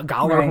 with the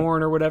Galar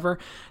horn or whatever.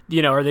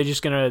 Are they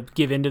just going to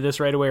give into this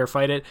right away or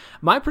fight it?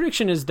 My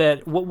prediction is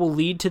that what will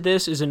lead to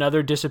this is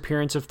another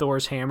disappearance of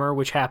Thor's hammer,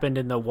 which happened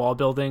in the wall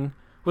building.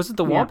 Was it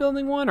the wall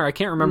building one? Or I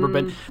can't remember,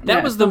 but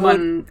that was the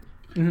one...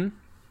 Mm-hmm.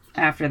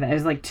 After that, it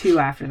was like 2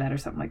 after that or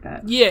something like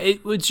that. Yeah,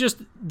 it was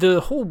just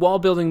the whole wall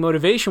building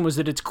motivation was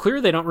that it's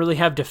clear they don't really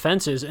have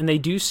defenses, and they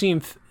do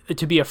seem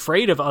to be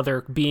afraid of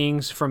other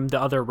beings from the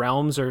other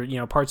realms or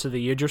parts of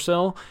the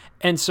Yggdrasil,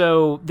 and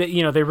so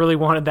they really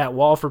wanted that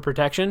wall for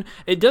protection.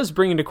 It does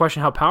bring into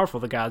question how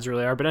powerful the gods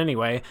really are, but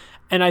anyway,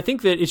 and I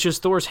think that it's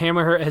just Thor's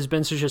hammer has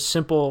been such a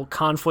simple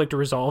conflict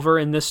resolver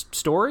in this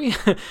story,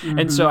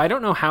 and so I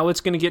don't know how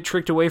it's going to get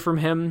tricked away from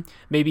him.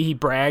 Maybe he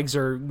brags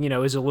or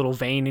is a little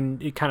vain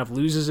and it kind of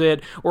loses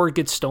it, or it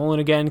gets stolen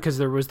again, because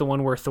there was the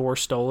one where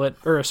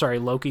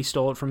Loki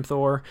stole it from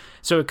Thor,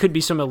 so it could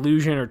be some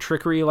illusion or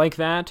trickery like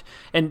that.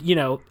 And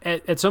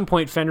at some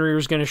point Fenrir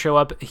is going to show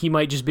up. He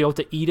might just be able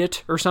to eat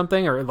it or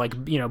something, or like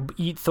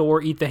eat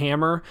Thor, eat the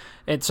hammer,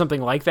 and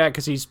something like that,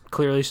 because he's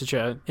clearly such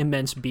a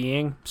immense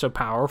being, so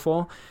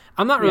powerful.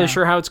 I'm not really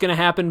sure how it's going to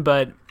happen,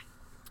 but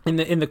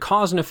in the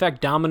cause and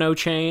effect domino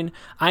chain,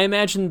 I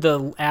imagine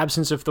the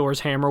absence of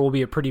Thor's hammer will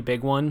be a pretty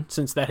big one,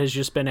 since that has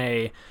just been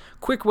a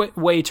quick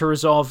way to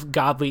resolve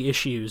godly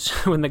issues.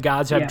 When the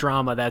gods have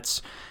drama,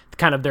 that's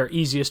kind of their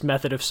easiest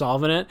method of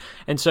solving it.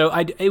 And so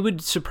it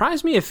would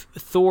surprise me if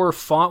Thor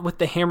fought with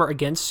the hammer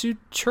against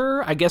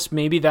Surtur. I guess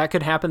maybe that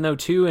could happen though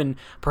too, and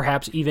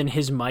perhaps even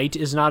his might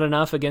is not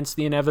enough against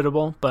the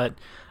inevitable, but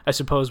I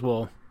suppose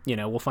we'll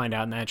find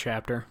out in that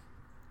chapter.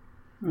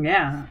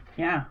 Yeah.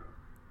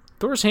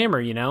 Thor's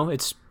hammer,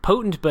 it's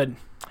potent, but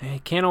you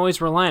can't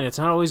always rely on it. It's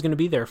not always going to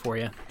be there for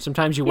you.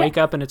 Sometimes you wake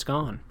up and it's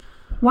gone.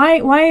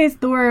 Why is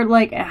Thor,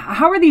 like,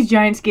 how are these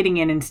giants getting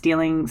in and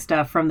stealing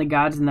stuff from the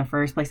gods in the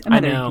first place?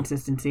 Another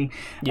inconsistency.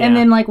 Yeah. And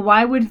then, like,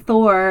 why would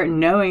Thor,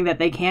 knowing that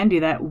they can do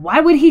that, why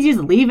would he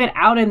just leave it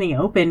out in the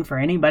open for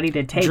anybody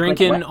to take?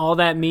 Drinking all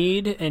that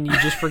mead and you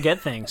just forget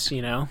things,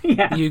 Yeah.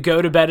 You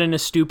go to bed in a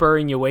stupor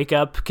and you wake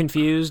up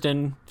confused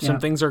and some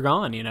things are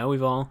gone,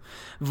 We've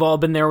all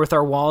been there with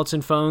our wallets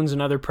and phones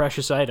and other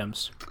precious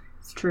items.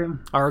 It's true.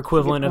 Our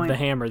equivalent of the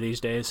hammer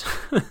these days.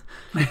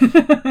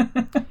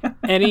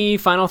 Any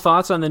final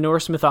thoughts on the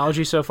Norse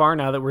mythology so far,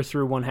 now that we're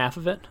through one half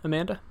of it,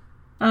 Amanda?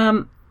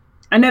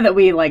 I know that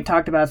we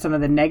talked about some of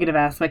the negative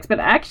aspects, but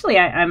actually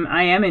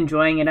I am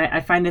enjoying it.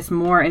 I find this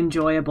more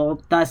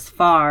enjoyable thus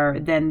far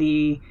than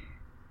the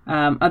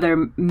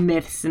other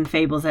myths and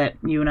fables that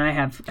you and I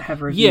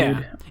have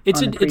reviewed. Yeah,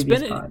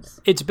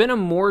 it's been a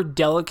more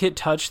delicate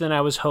touch than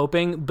I was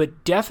hoping,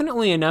 but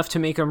definitely enough to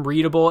make them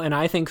readable and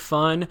I think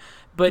fun.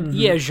 But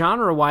yeah,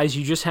 genre-wise,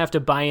 you just have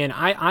to buy in.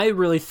 I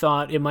really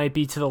thought it might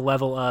be to the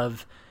level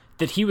of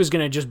that he was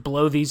going to just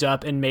blow these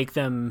up and make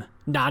them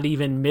not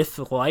even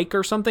myth-like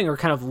or something, or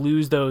kind of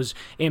lose those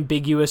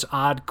ambiguous,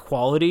 odd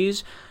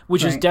qualities,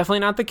 which is definitely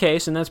not the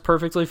case, and that's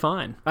perfectly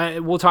fine.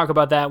 We'll talk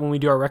about that when we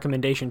do our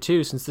recommendation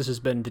too, since this has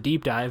been the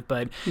deep dive.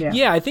 But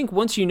yeah I think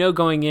once you know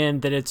going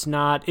in that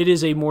it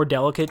is a more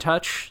delicate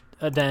touch,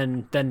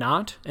 than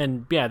not.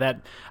 And yeah,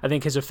 that I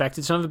think has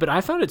affected some of it, but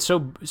I found it so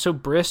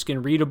brisk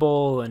and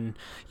readable. And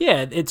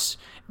yeah,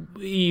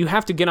 you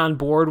have to get on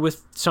board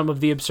with some of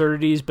the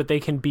absurdities, but they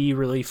can be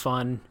really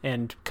fun,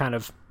 and kind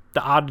of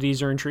the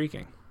oddities are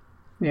intriguing.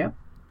 Yeah.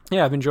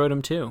 Yeah, I've enjoyed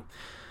them too.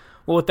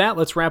 Well, with that,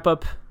 let's wrap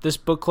up this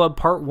book club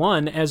part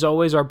 1. As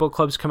always, our book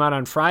clubs come out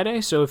on Friday,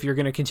 so if you're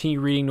going to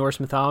continue reading Norse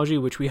mythology,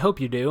 which we hope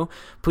you do,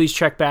 please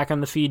check back on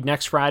the feed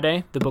next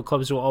Friday. The book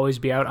clubs will always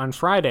be out on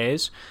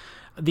Fridays.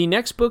 The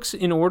next books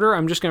in order,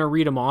 I'm just going to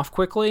read them off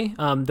quickly,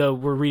 though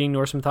we're reading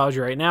Norse mythology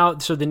right now.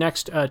 So the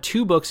next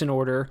 2 books in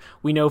order,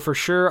 we know for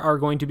sure, are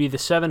going to be The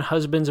Seven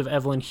Husbands of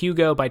Evelyn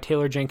Hugo by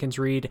Taylor Jenkins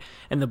Reid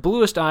and The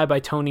Bluest Eye by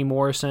Toni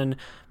Morrison.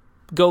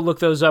 Go look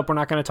those up. We're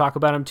not going to talk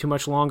about them too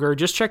much longer.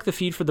 Just check the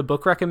feed for the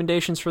book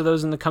recommendations for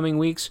those in the coming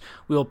weeks.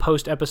 We will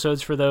post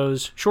episodes for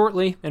those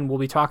shortly, and we'll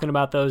be talking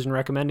about those and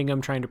recommending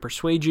them, trying to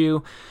persuade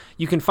you.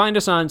 You can find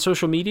us on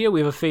social media. We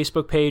have a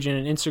Facebook page and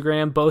an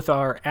Instagram. Both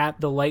are at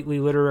the Lightly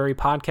Literary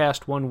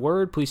Podcast, one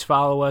word. Please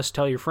follow us,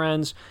 tell your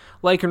friends,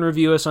 like and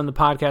review us on the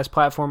podcast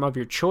platform of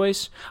your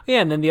choice.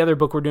 Yeah, and then the other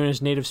book we're doing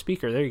is Native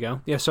Speaker. There you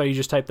go. Yeah, so you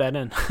just typed that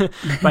in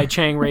by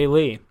Chang Ray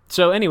Lee.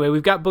 So anyway,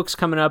 we've got books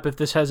coming up. If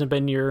this hasn't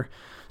been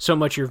so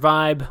much your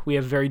vibe, we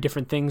have very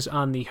different things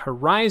on the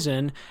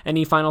horizon.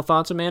 Any final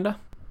thoughts, Amanda?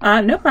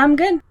 Nope, I'm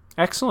good.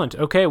 Excellent.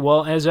 Okay,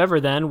 well, as ever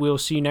then, we'll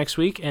see you next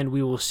week, and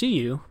we will see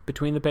you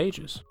between the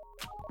pages.